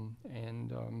of them.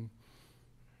 And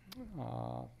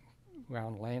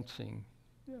around Lansing,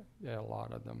 there are a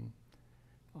lot of them.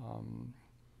 In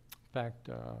fact,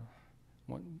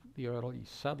 the early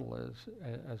settlers,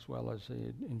 as well as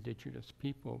the indigenous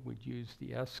people, would use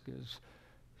the eskers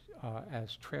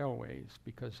as trailways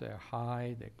because they're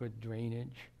high, they're good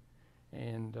drainage,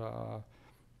 and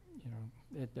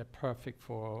they're perfect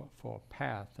for a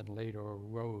path and later a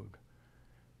road.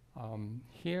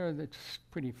 Here, it's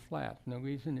pretty flat. And the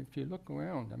reason, if you look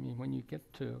around, I mean, when you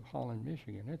get to Holland,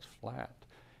 Michigan, it's flat.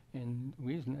 And the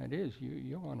reason that is,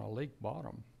 you're on a lake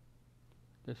bottom.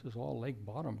 This is all lake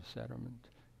bottom sediment.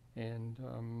 And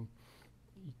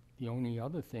the only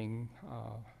other thing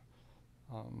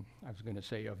I was going to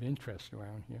say of interest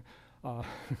around here,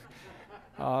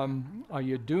 are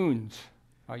your dunes.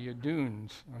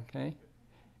 Okay?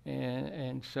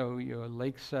 And so your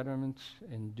lake sediments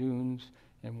and dunes,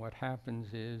 and what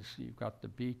happens is you've got the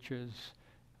beaches,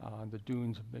 the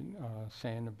dunes,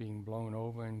 sand are being blown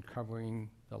over and covering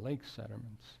the lake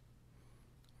sediments.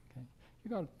 Okay,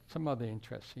 you got some other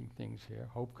interesting things here.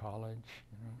 Hope College,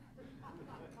 you know.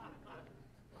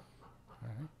 All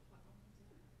right.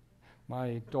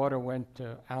 My daughter went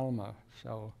to Alma,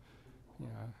 so you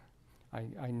know,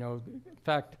 I know. In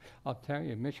fact, I'll tell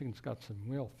you, Michigan's got some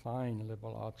real fine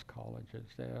liberal arts colleges.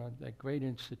 They're great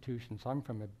institutions. I'm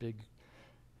from a big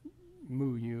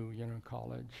MUU,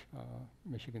 college,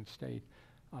 Michigan State.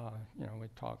 We're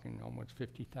talking almost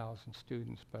 50,000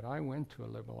 students. But I went to a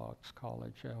liberal arts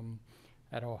college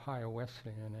at Ohio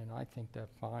Wesleyan, and I think they're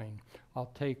fine.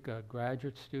 I'll take a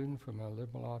graduate student from a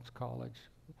liberal arts college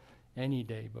any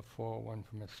day before one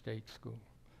from a state school.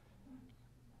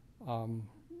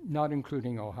 Not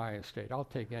including Ohio State. I'll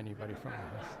take anybody from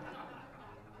Ohio State.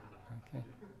 Okay.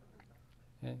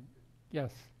 And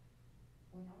yes.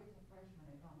 When I was a freshman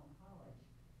at Donald College,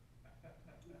 I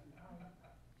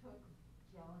took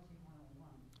Geology 101,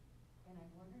 and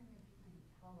I'm wondering if you can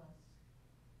tell us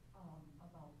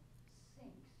about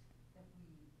sinks that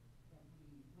we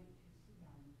went to see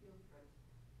on field trips,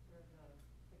 where the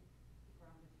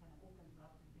ground just kind of opens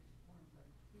up and just forms a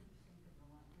huge sink of the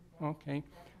land. Okay.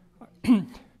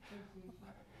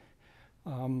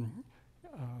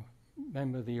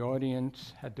 Member of the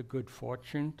audience had the good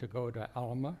fortune to go to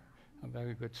Alma, a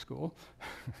very good school.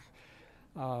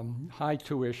 High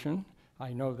tuition,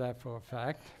 I know that for a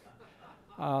fact.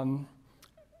 The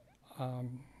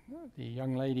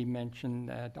young lady mentioned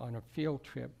that on a field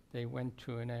trip, they went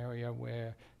to an area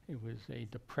where it was a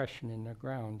depression in the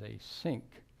ground, a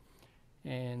sink.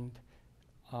 And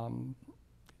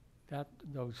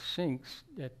those sinks,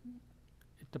 it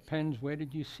depends, where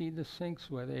did you see the sinks?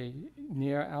 Were they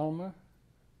near Alma?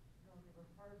 No, they were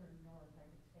farther north, I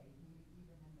would say, maybe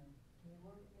even in the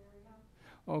Gaylord area.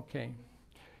 Okay.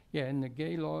 Yeah, in the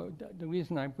Gaylord, the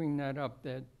reason I bring that up,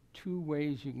 there are two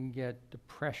ways you can get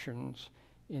depressions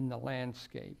in the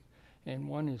landscape. And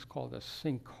one is called a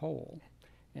sinkhole,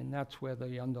 and that's where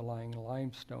the underlying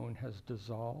limestone has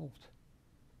dissolved.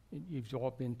 You've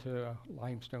all been to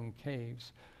limestone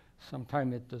caves.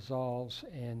 Sometimes it dissolves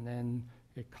and then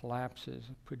it collapses,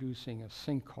 producing a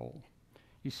sinkhole.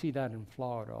 You see that in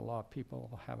Florida. A lot of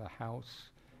people have a house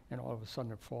and all of a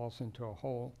sudden it falls into a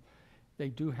hole. They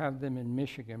do have them in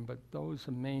Michigan, but those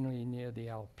are mainly near the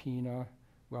Alpena,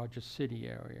 Rogers City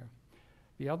area.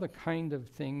 The other kind of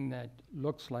thing that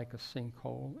looks like a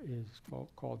sinkhole is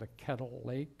called a kettle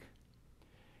lake.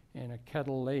 And a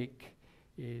kettle lake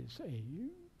is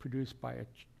produced by a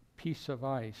piece of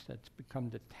ice that's become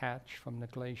detached from the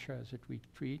glacier as it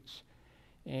retreats.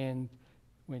 And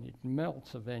when it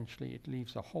melts eventually, it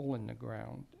leaves a hole in the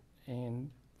ground. And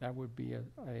that would be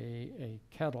a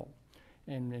kettle.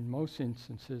 And in most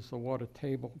instances, the water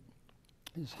table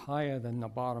is higher than the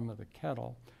bottom of the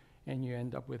kettle, and you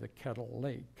end up with a kettle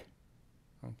lake.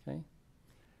 Okay?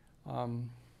 I'm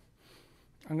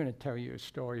going to tell you a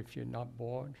story if you're not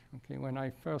bored. Okay, when I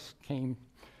first came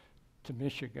to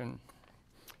Michigan,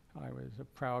 I was a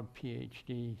proud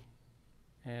PhD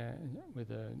with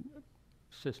an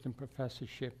assistant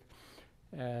professorship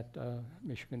at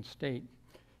Michigan State,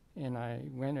 and I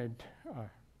rented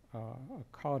a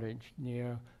cottage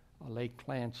near Lake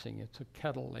Lansing. It's a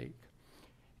kettle lake,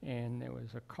 and there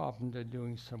was a carpenter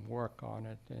doing some work on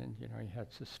it, and he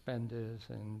had suspenders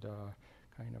and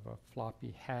kind of a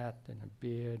floppy hat and a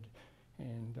beard,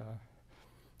 and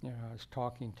I was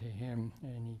talking to him,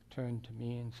 and he turned to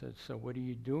me and said, "So what are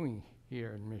you doing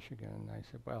here in Michigan?" And I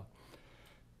said, "Well,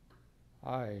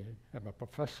 I am a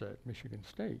professor at Michigan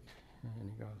State."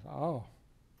 And he goes, "Oh,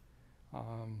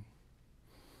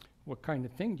 what kind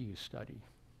of thing do you study?"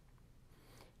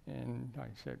 And I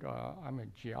said, "I'm a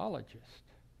geologist,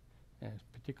 and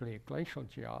particularly a glacial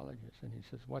geologist." And he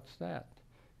says, "What's that?"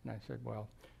 And I said, "Well,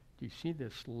 do you see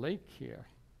this lake here?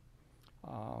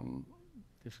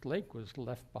 This lake was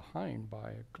left behind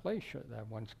by a glacier that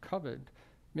once covered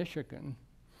Michigan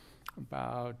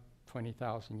about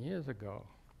 20,000 years ago."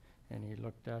 And he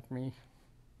looked at me,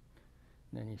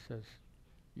 and then he says,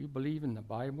 "You believe in the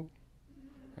Bible?"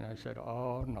 And I said,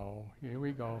 "Oh, no, here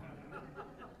we go."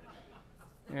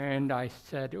 And I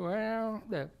said, "Well,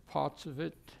 there are parts of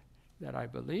it that I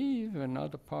believe and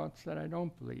other parts that I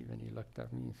don't believe." And he looked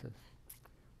at me and says,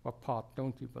 "What part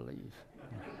don't you believe?"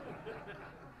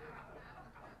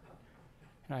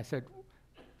 And I said,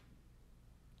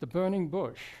 "The burning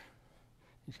bush."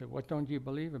 He said, what don't you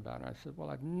believe about it? I said, well,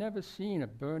 I've never seen a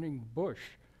burning bush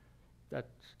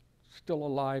that's still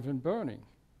alive and burning,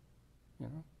 you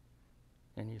know?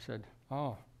 And he said,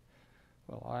 oh,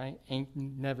 well, I ain't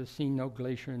never seen no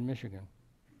glacier in Michigan.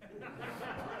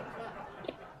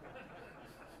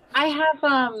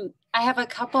 I have a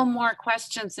couple more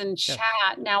questions in Yes.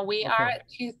 chat. Now we are Okay. at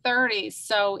 2:30,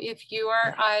 so if you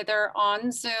are either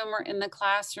on Zoom or in the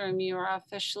classroom, you are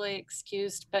officially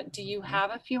excused. But do you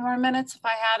have a few more minutes if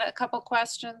I had a couple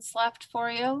questions left for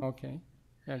you? Okay,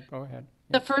 yeah, go ahead.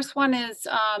 The first one is,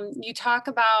 you talk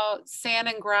about sand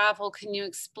and gravel. Can you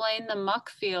explain the muck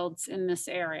fields in this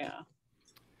area?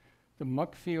 The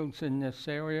muck fields in this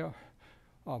area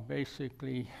are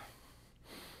basically,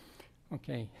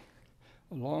 okay,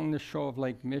 along the shore of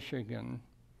Lake Michigan,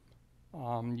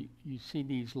 you see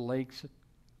these lakes,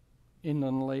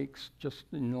 inland lakes, just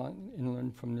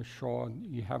inland from the shore.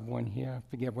 You have one here, I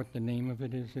forget what the name of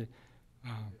it is.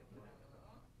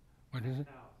 What is it?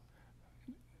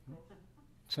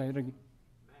 Say it again.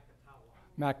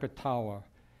 Macatawa.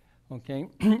 Okay,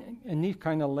 and these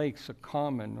kind of lakes are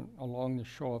common along the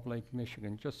shore of Lake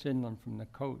Michigan, just inland from the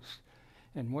coast.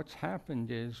 And what's happened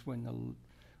is when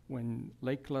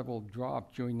lake level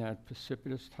dropped during that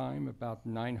precipitous time, about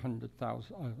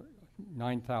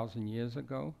 9,000 years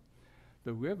ago,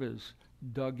 the rivers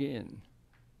dug in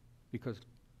because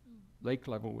lake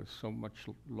level was so much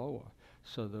lower.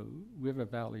 So the river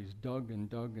valleys dug and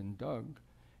dug and dug.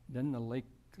 Then the Lake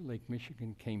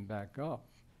Michigan came back up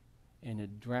and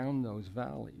it drowned those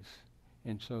valleys.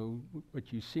 And so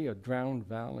what you see are drowned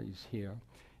valleys here.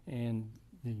 And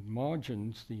the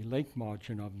margins, the lake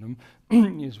margin of them,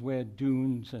 is where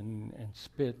dunes and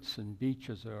spits and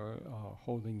beaches are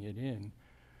holding it in.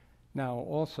 Now,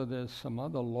 also there's some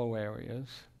other low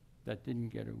areas that didn't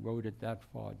get eroded that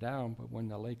far down, but when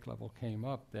the lake level came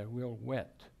up, they're real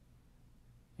wet.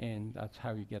 And that's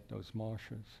how you get those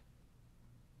marshes.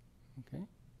 Okay?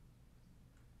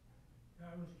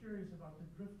 I was curious about the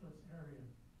driftless area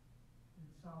in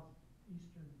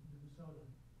southeastern Minnesota,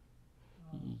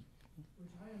 which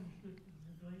I understood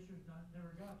the glaciers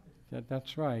never got there.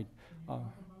 That's right. Can you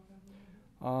talk about that a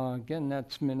little bit? Again,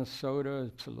 that's Minnesota.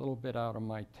 It's a little bit out of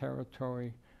my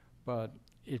territory, but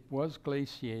it was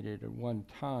glaciated at one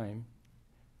time,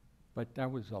 but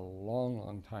that was a long,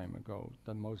 long time ago.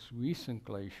 The most recent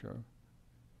glacier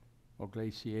or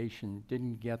glaciation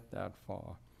didn't get that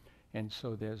far, and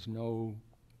so there's no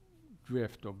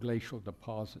drift or glacial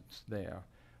deposits there.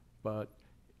 But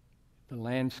the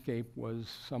landscape was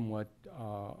somewhat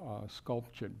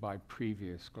sculptured by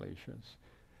previous glaciers.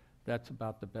 That's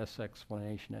about the best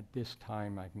explanation at this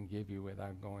time I can give you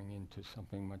without going into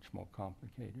something much more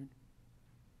complicated.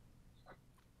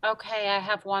 Okay, I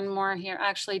have one more here.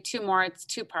 Actually, two more. It's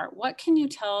two-part. What can you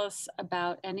tell us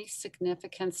about any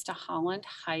significance to Holland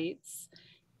Heights?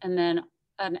 And then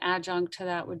an adjunct to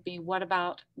that would be, what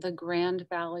about the Grand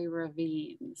Valley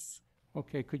ravines?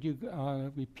 Okay, could you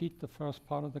repeat the first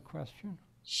part of the question?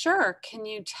 Sure. Can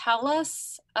you tell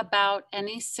us about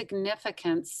any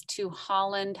significance to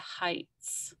Holland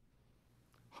Heights?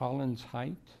 Holland's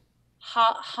Height?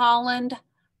 Holland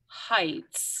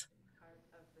Heights.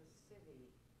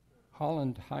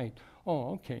 Holland Height.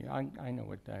 Oh, okay. I know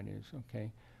what that is.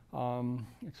 Okay.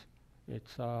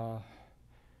 It's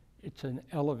an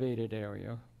elevated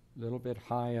area, a little bit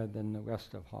higher than the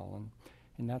rest of Holland,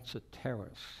 and that's a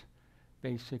terrace.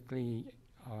 Basically,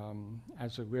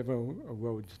 as a river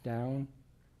erodes down,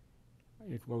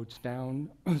 it erodes down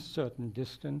a certain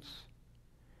distance,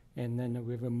 and then the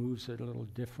river moves a little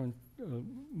different,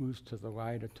 moves to the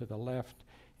right or to the left,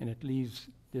 and it leaves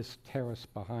this terrace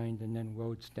behind and then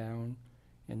roads down,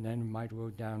 and then might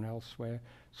road down elsewhere.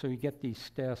 So you get these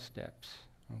stair steps,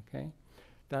 okay?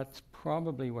 That's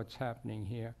probably what's happening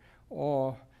here.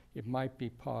 Or it might be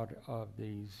part of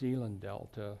the Zealand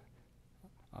Delta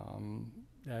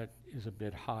that is a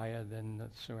bit higher than the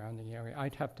surrounding area.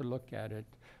 I'd have to look at it.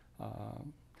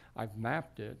 I've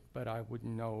mapped it, but I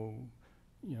wouldn't know,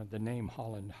 you know, the name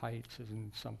Holland Heights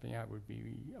isn't something I would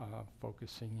be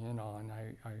focusing in on.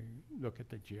 I look at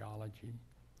the geology.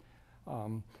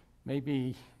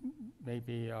 Maybe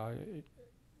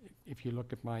if you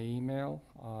look at my email,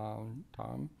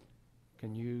 Tom,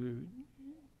 can you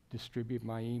distribute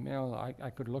my email?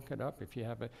 I could look it up if you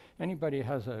have anybody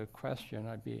has a question,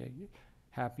 I'd be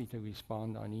happy to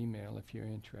respond on email if you're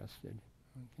interested,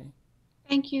 okay?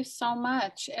 Thank you so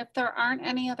much. If there aren't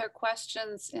any other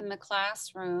questions in the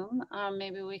classroom,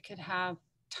 maybe we could have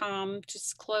Tom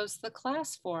just close the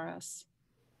class for us.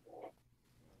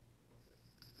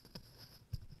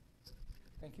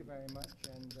 Thank you very much,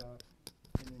 and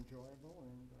it's been enjoyable,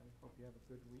 and I hope you have a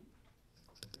good week.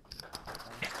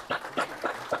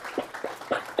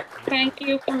 Thank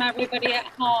you from everybody at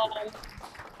home.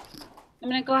 I'm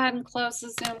going to go ahead and close the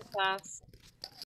Zoom class.